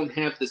we don't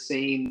have the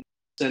same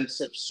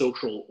sense of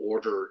social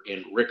order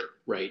and rigor,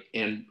 right?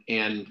 And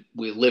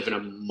we live in a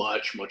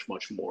much, much,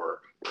 much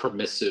more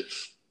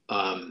permissive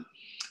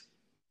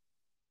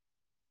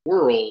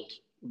world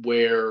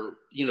where,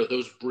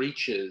 those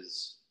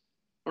breaches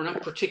are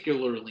not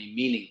particularly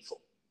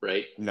meaningful,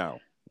 right? No.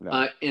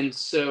 And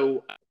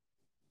so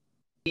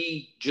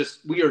we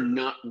are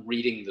not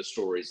reading the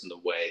stories in the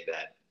way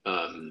that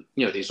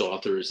these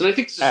authors, and I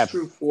think this is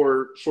true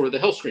for the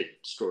Hellscream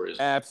stories.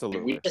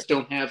 Absolutely. We just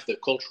don't have the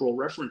cultural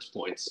reference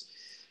points.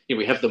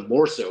 We have them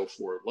more so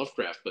for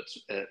Lovecraft,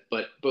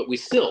 but we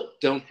still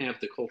don't have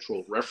the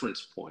cultural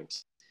reference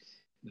points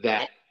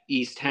that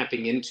he's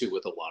tapping into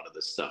with a lot of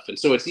this stuff. And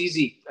so it's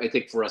easy, I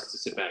think, for us to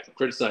sit back and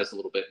criticize a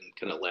little bit and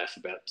kind of laugh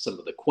about some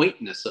of the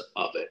quaintness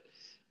of it.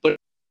 But at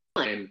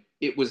the time,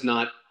 it was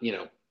not,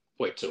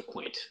 quite so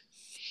quaint.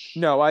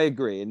 No, I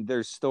agree. And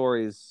there's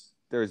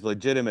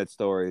legitimate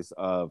stories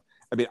of,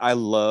 I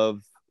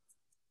love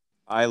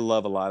a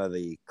lot of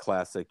the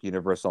classic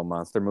Universal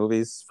monster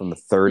movies from the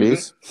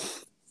 30s.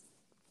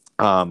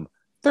 Mm-hmm.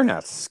 They're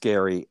not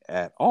scary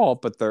at all,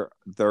 but there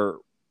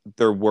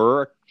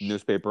were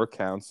newspaper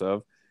accounts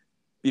of,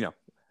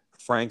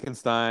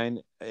 Frankenstein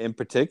in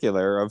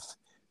particular, of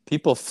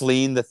people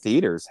fleeing the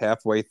theaters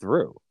halfway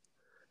through.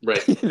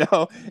 Right. And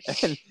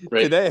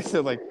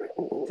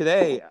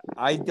today,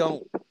 I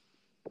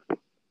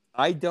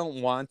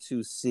don't want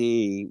to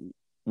see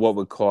what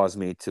would cause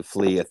me to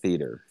flee a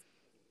theater.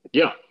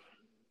 Yeah.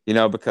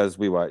 Because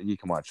you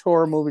can watch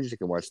horror movies, you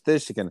can watch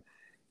this, you can,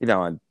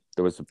 and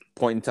there was a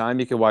point in time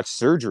you could watch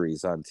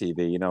surgeries on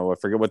TV. I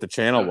forget what the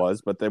channel Yeah.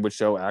 was, but they would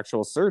show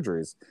actual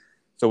surgeries.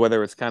 So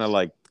whether it's kind of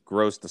like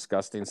gross,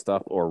 disgusting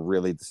stuff or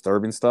really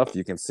disturbing stuff,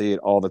 you can see it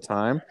all the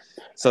time.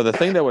 So the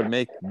thing that would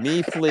make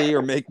me flee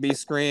or make me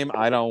scream,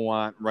 I don't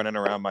want running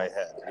around my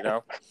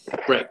head.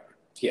 Right.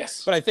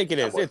 Yes. But I think it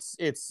is.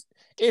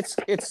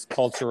 It's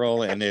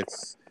cultural and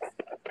it's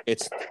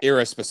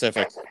era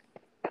specific.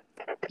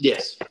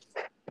 Yes.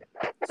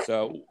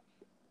 So,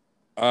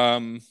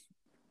 Mount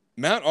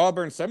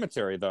Auburn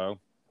Cemetery, though,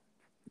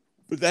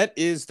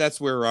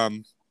 that's where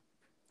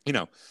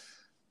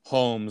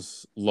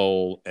Holmes,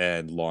 Lowell,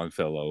 and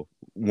Longfellow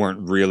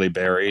weren't really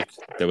buried.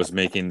 That was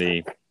making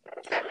the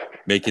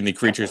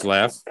creatures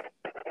laugh.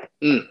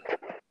 Mm.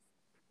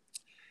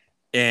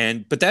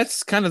 But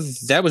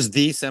that was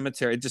the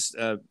cemetery.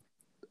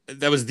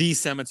 That was the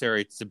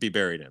cemetery to be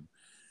buried in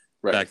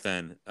back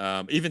then.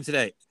 Even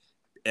today,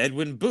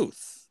 Edwin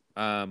Booth,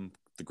 the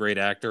great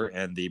actor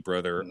and the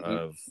brother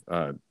of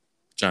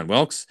John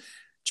Wilkes.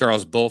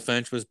 Charles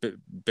Bulfinch was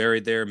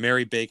buried there.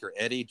 Mary Baker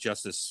Eddy,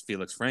 Justice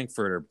Felix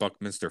Frankfurter,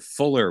 Buckminster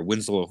Fuller,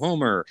 Winslow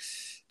Homer,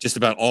 just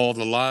about all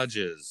the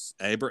lodges.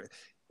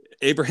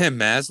 Abraham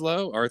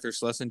Maslow, Arthur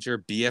Schlesinger,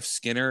 B.F.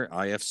 Skinner,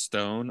 I.F.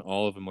 Stone,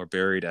 all of them were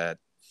buried at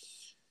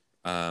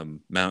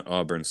Mount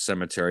Auburn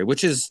Cemetery,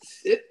 which is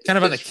kind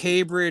of on the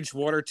Cambridge,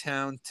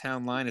 Watertown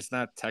town line. It's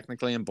not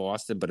technically in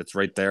Boston, but it's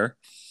right there.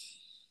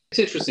 It's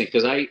interesting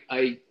because it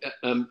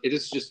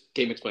just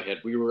came into my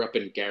head. We were up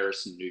in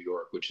Garrison, New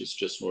York, which is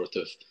just north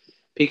of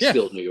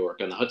Peekskill, New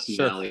York, on the Hudson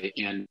Valley,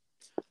 and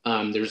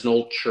there's an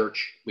old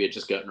church. We had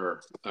just gotten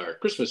our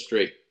Christmas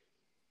tree.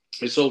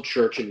 This old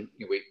church, and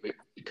we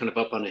kind of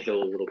up on a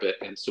hill a little bit,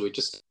 and so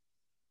because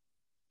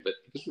we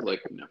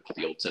like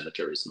the old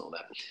cemeteries and all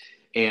that.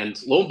 And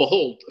lo and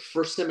behold, the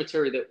first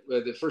cemetery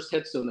the first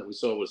headstone that we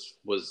saw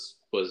was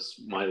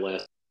my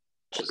last,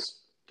 which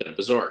is kind of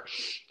bizarre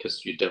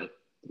because you don't.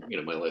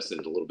 My last name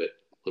is a little bit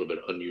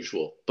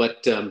unusual.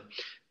 But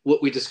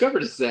what we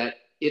discovered is that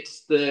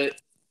it's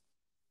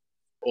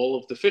all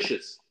of the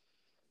fishes.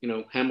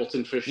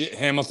 Hamilton Fish. Yeah,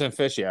 Hamilton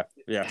Fish, yeah.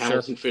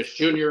 Hamilton Fish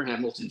Jr.,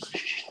 Hamilton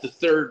Fish the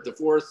third, the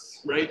fourth,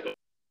 right? The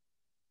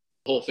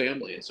whole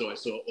family. And so I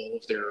saw all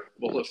of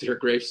their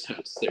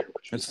gravestones there,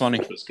 which was funny.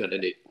 Which was kind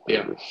of neat.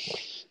 Yeah.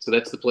 So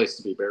that's the place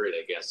to be buried,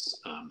 I guess.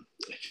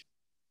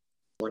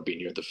 Or be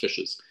near the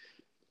fishes.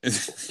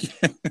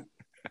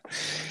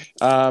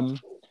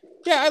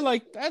 Yeah, I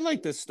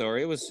like this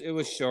story. It was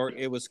short,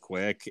 it was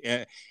quick,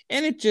 and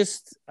it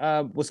just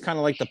was kind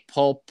of like the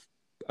pulp.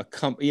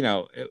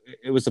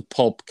 It was a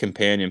pulp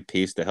companion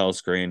piece to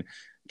Hellscreen.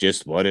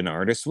 Just what an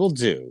artist will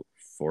do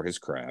for his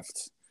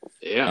craft.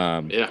 Yeah,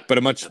 But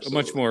a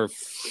much more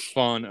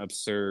fun,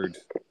 absurd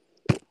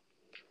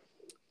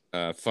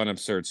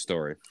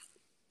story.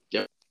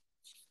 Yep.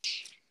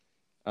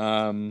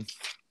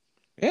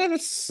 Yeah,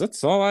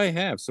 that's all I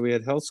have. So we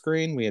had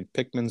Hellscreen, we had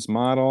Pickman's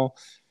Model.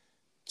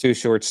 2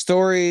 short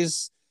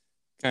stories,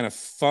 kind of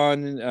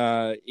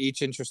fun,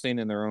 each interesting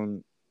in their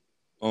own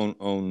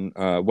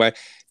way.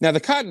 Now the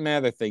Cotton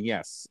Mather thing,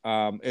 yes,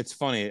 it's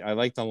funny. I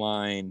like the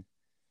line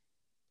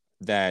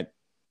that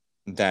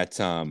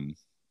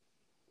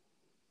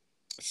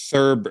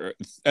Thurber.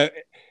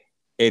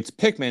 It's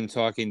Pickman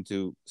talking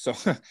to. So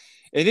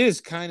it is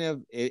kind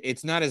of.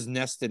 It's not as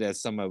nested as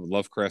some of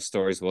Lovecraft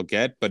stories will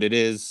get, but it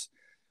is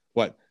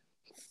what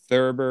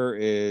Thurber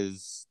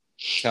is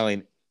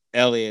telling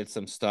Eliot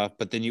some stuff,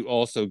 but then you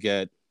also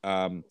get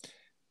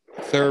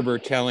Thurber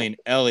telling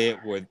Eliot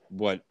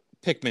what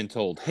Pickman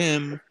told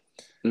him,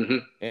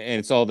 and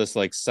it's all this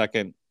like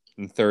second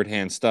and third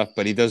hand stuff.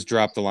 But he does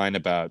drop the line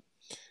about,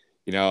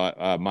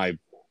 this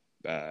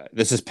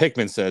is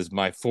Pickman says,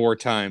 my 4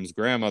 times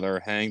grandmother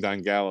hanged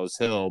on Gallows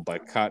Hill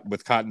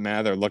with Cotton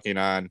Mather looking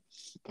on.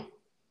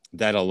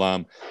 That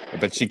alum,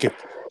 but she could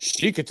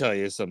tell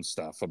you some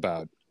stuff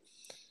about,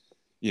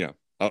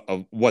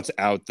 of what's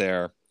out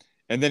there.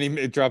 And then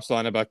it drops the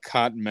line about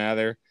Cotton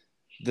Mather,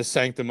 the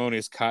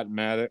sanctimonious Cotton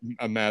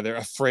Mather,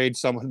 afraid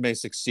someone may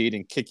succeed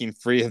in kicking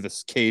free of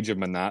this cage of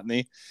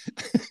monotony.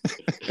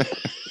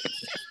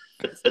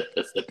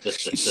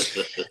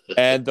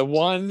 And the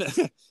one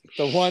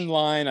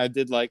line I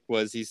did like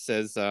was he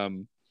says, I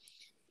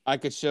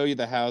could show you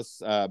the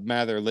house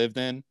Mather lived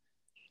in,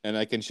 and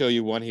I can show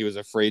you one he was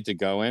afraid to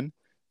go in.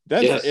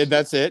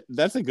 That's it.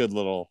 That's a good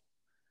little.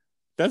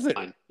 That's it.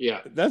 Yeah.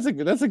 That's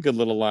a good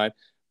little line.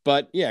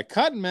 But yeah,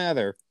 Cotton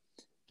Mather,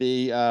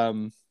 the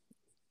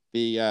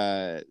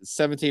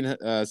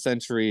 17th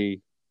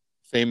century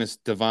famous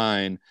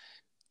divine,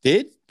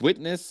 did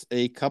witness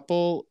a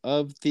couple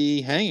of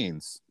the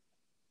hangings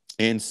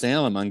in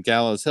Salem on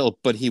Gallows Hill,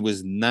 but he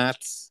was not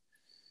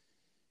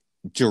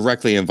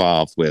directly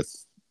involved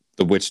with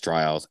the witch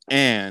trials,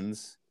 and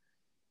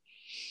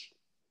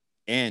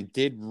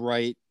did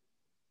write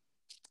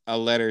a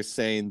letter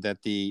saying that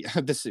he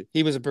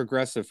was a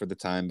progressive for the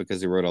time,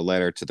 because he wrote a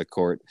letter to the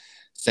court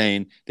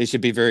saying they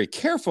should be very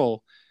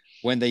careful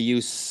when they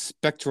use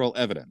spectral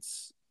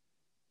evidence.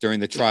 during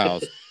the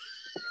trials.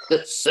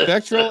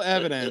 Spectral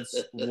evidence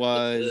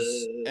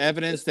was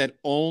evidence that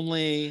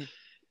only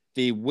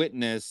the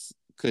witness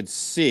could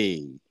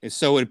see. And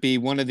so it'd be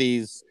one of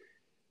these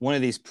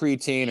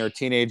preteen or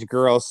teenage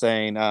girls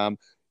saying,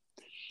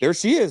 there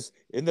she is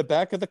in the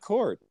back of the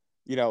court,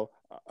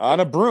 on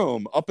a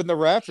broom up in the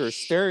rafters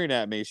staring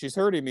at me. She's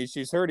hurting me.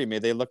 She's hurting me.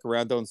 They look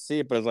around, don't see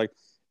it, but it's like,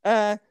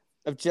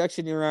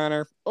 objection, Your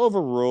Honor,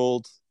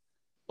 overruled.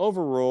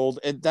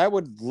 And that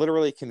would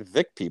literally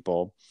convict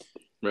people.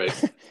 Right.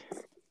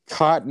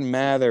 Cotton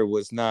Mather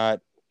was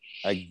not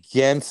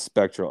against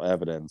spectral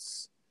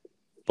evidence,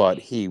 but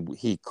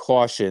he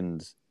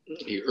cautioned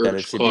that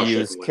it should be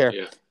used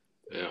carefully.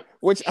 Yeah.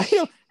 Which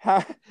I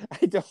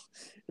don't.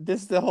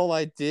 This is the whole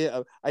idea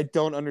of, I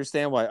don't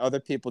understand why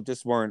other people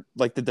just weren't,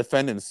 like the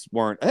defendants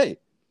weren't. Hey,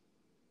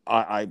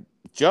 I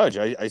judge,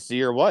 I see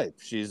your wife.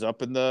 She's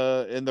up in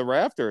the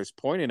rafters,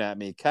 pointing at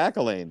me,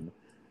 cackling.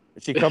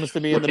 She comes to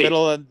me in the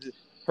middle, and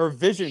her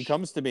vision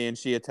comes to me, and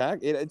she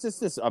attacked. It's just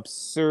this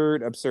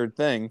absurd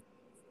thing.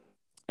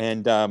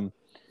 And of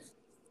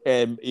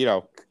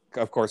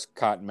course,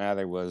 Cotton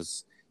Mather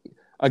was,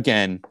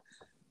 again,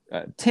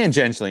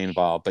 tangentially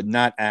involved, but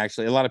not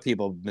actually. A lot of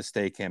people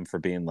mistake him for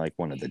being like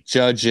one of the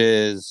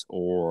judges,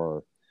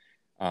 or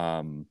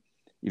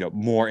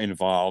more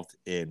involved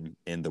in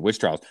the witch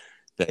trials.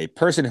 The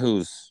person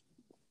whose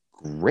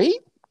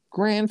great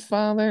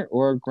grandfather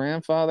or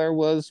grandfather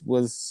was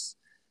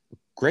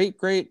great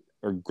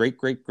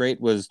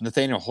was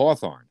Nathaniel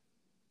Hawthorne.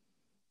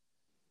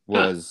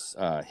 Was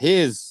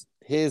his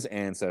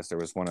ancestor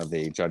was one of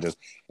the judges.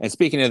 And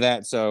speaking of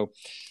that, so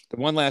the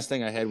one last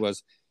thing I had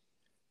was,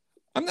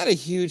 I'm not a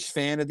huge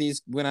fan of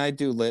these. When I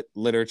do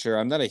literature,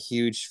 I'm not a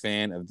huge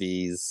fan of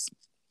these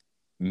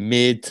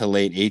mid to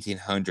late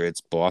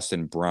 1800s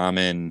Boston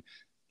Brahmin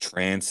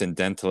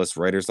transcendentalist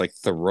writers. Like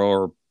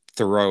Thoreau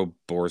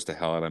bores the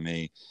hell out of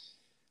me.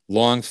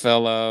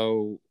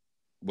 Longfellow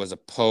was a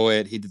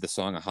poet. He did the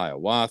Song of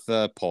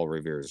Hiawatha, Paul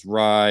Revere's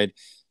Ride.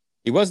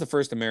 He was the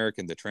first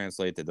American to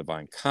translate the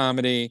Divine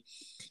Comedy.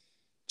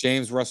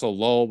 James Russell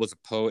Lowell was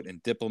a poet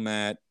and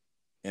diplomat.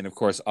 And of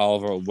course,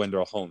 Oliver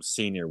Wendell Holmes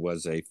Sr.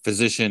 was a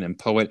physician and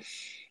poet.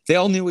 They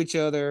all knew each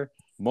other.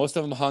 Most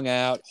of them hung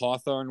out.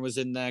 Hawthorne was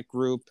in that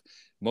group.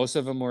 Most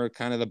of them were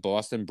kind of the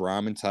Boston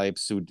Brahmin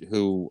types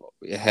who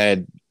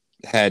had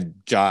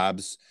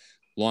jobs.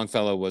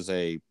 Longfellow was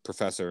a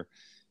professor.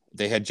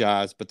 They had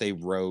jobs, but they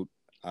wrote.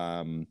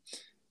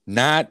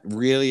 Not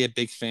really a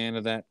big fan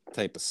of that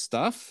type of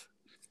stuff,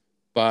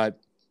 but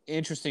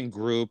interesting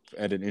group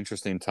at an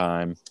interesting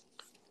time.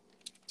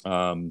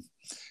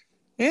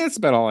 Yeah, that's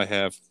about all I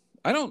have.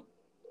 I don't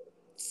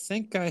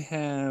think I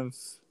have.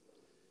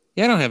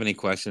 Yeah, I don't have any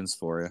questions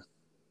for you.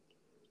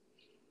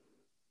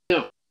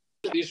 No,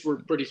 these were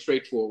pretty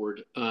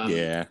straightforward.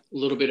 Yeah, a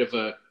little bit of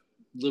a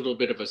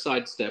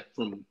sidestep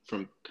from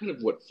kind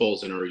of what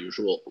falls in our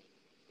usual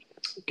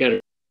category.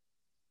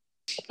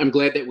 I'm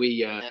glad that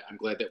we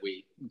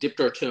dipped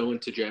our toe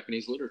into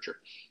Japanese literature.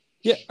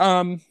 Yeah,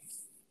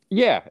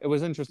 yeah, it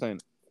was interesting.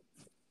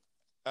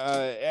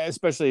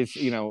 Especially,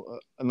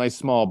 a nice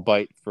small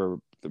bite for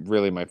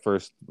really my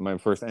first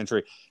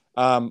entry.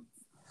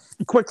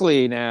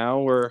 Quickly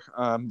now,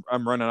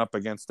 I'm running up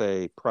against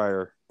a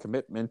prior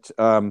commitment.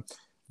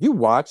 You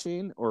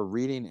watching or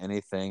reading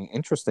anything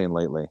interesting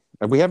lately?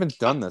 We haven't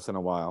done this in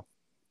a while.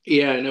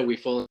 Yeah, I know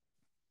we've fallen,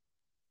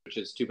 which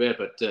is too bad.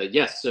 But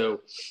yes,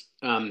 so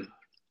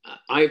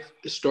I've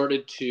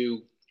started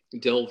to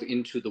delve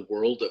into the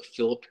world of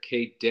Philip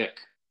K. Dick.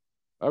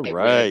 All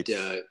right. I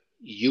read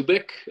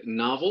Ubik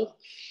novel.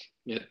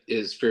 It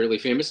is fairly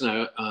famous, and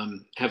I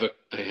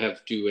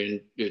have Do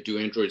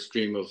Androids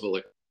Dream of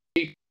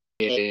Electricity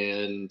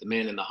and The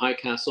Man in the High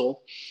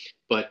Castle.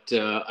 But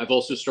I've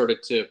also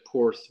started to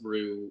pour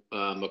through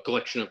a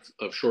collection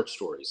of short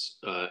stories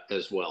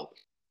as well.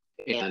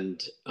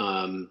 And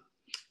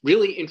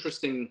really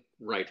interesting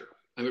writer.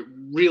 I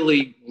mean,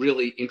 really,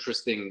 really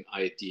interesting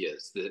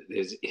ideas.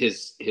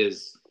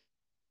 His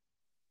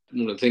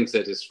one of the things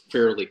that is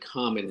fairly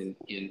common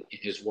in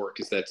his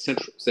work is that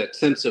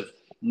sense of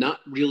not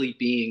really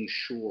being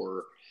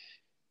sure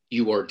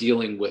you are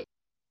dealing with.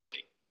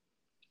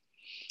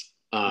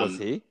 Was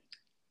he?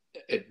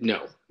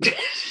 No.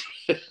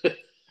 I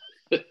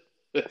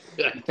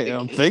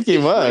don't think he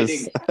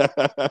was.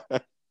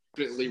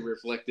 Definitely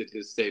reflected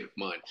his state of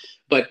mind,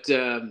 but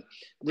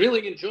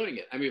really enjoying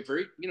it. I mean,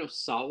 very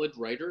solid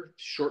writer.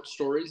 Short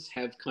stories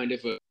have kind of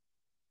a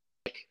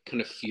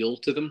feel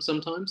to them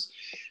sometimes.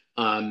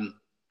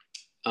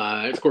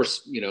 Of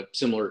course,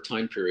 similar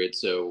time period,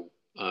 so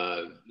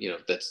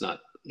that's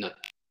not,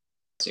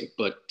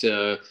 but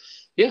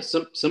yeah,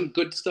 some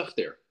good stuff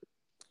there.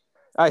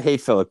 I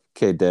hate Philip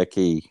K. Dick.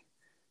 He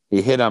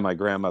hit on my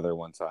grandmother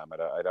one time.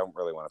 I don't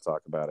really want to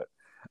talk about it.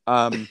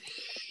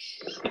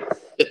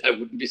 I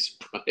wouldn't be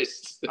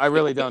surprised. I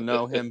really don't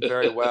know him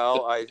very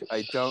well. I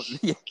don't.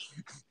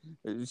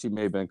 She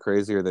may have been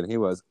crazier than he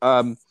was.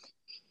 I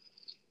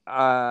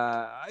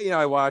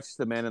watched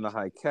The Man in the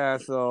High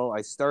Castle.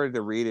 I started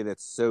to read it.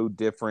 It's so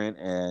different,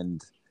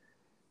 and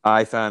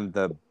I found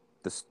the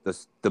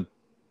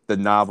the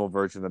novel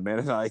version of Man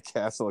in the High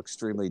Castle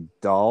extremely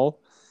dull.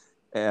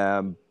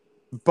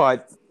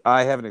 But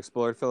I haven't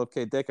explored Philip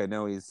K. Dick. I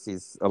know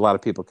he's a lot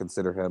of people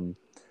consider him,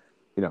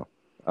 you know,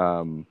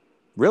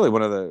 really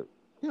one of the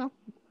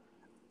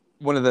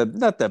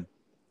not the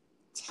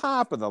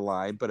top of the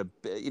line, but a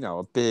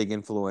big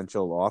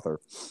influential author.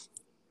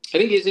 I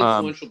think he's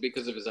influential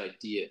because of his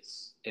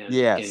ideas and kind of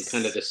Yes.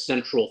 the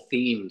central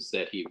themes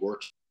that he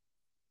works.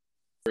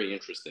 Very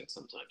interesting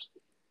sometimes.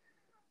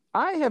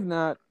 I have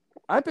not.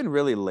 I've been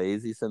really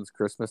lazy since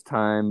Christmas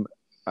time.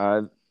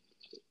 I've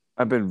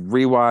been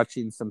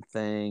rewatching some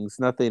things.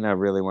 Nothing I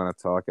really want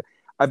to talk.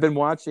 I've been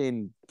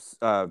watching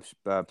a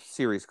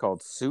series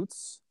called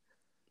Suits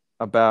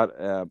about.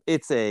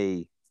 It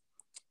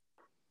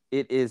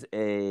is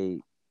a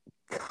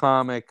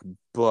comic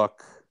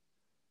book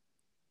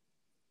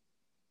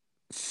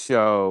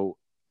show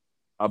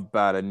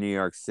about a New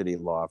York City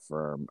law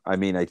firm. I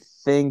mean, I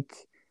think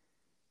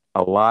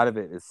a lot of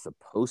it is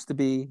supposed to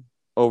be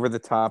over the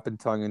top and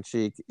tongue in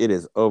cheek. It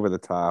is over the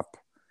top,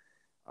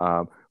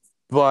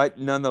 but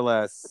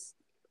nonetheless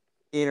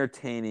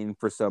entertaining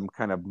for some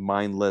kind of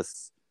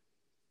mindless,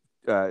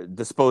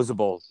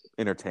 disposable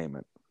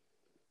entertainment.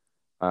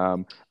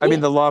 I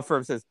mean, the law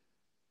firm says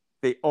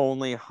they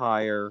only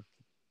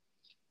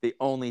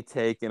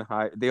take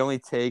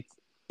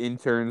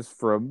interns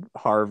from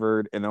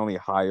Harvard and only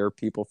hire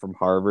people from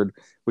Harvard,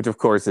 which of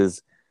course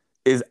is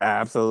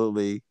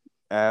absolutely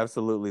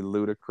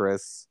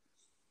ludicrous.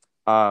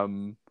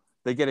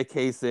 They get a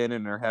case in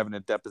and they're having a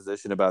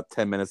deposition about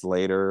 10 minutes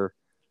later.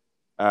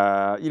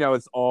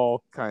 It's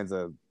all kinds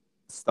of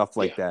stuff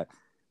like that.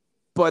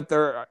 But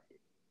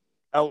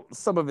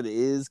some of it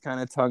is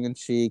kind of tongue in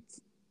cheek.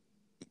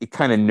 It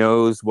kind of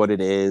knows what it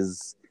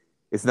is.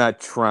 It's not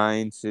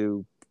trying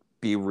to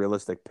be a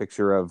realistic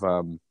picture of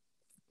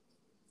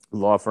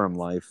law firm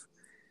life,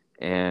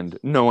 and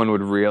no one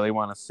would really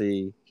want to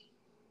see.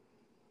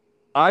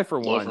 I,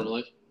 for law one, firm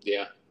life.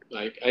 Yeah,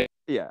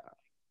 yeah.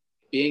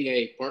 Being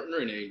a partner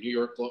in a New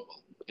York law,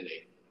 in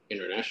a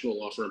international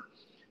law firm,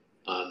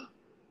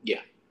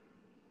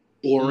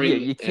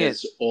 boring. You can't.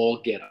 As all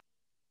get up.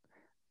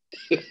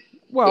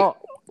 Well,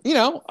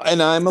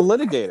 and I'm a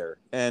litigator,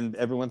 and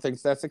everyone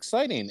thinks that's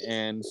exciting.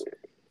 And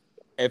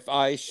if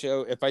I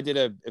did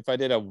a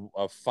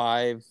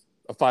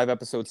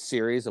 5-episode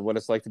series of what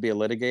it's like to be a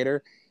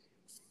litigator,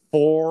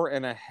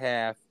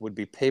 4.5 would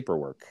be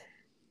paperwork.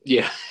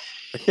 Yeah.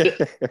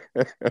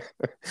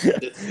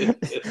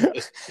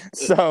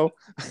 So,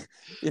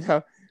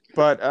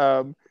 but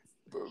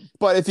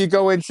if you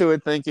go into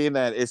it thinking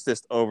that it's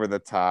just over the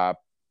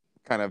top,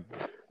 kind of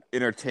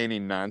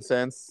entertaining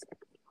nonsense,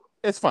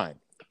 it's fine.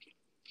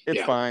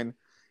 It's fine.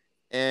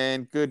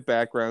 And good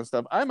background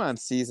stuff. I'm on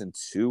season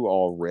 2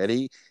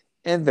 already,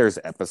 and there's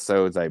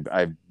episodes I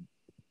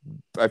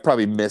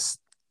probably missed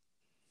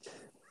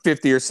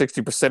 50 or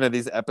 60% of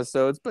these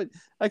episodes, but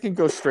I can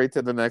go straight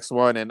to the next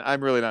one, and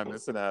I'm really not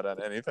missing out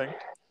on anything.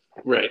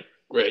 Right.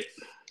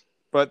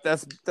 But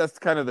that's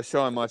kind of the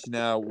show I'm watching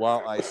now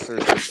while I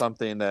search for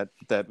something that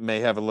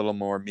may have a little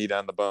more meat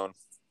on the bone.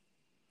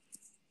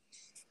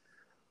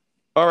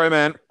 All right,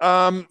 man.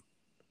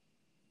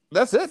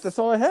 That's it. That's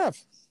all I have.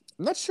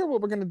 I'm not sure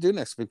what we're going to do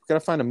next week. We've got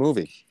to find a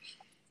movie.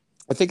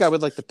 I think I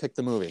would like to pick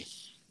the movie.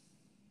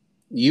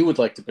 You would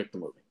like to pick the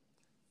movie?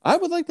 I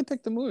would like to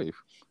pick the movie.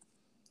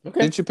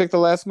 Okay. Didn't you pick the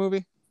last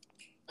movie?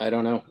 I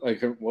don't know.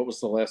 What was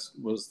the last?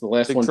 Was the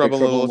last Big one Trouble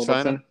Big Trouble in Little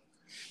China?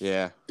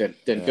 Yeah.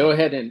 Then go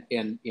ahead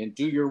and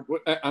do your.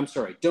 I'm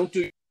sorry. Don't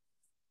do your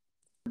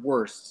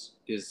worst.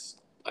 Is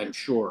I'm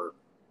sure.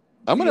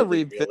 I'm going to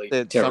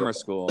revisit Summer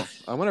School.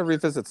 I want to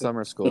revisit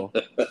Summer School.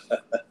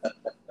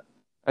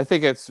 I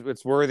think it's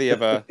worthy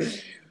of a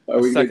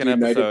second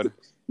episode.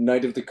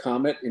 Night of the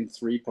Comet in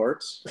 3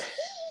 parts.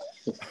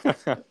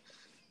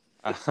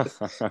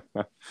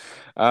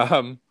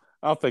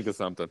 I'll think of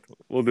something.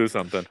 We'll do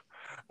something.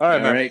 All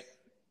right, man. Right.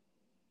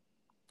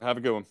 Have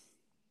a good one.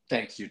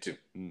 Thanks, you too.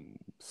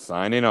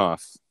 Signing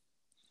off.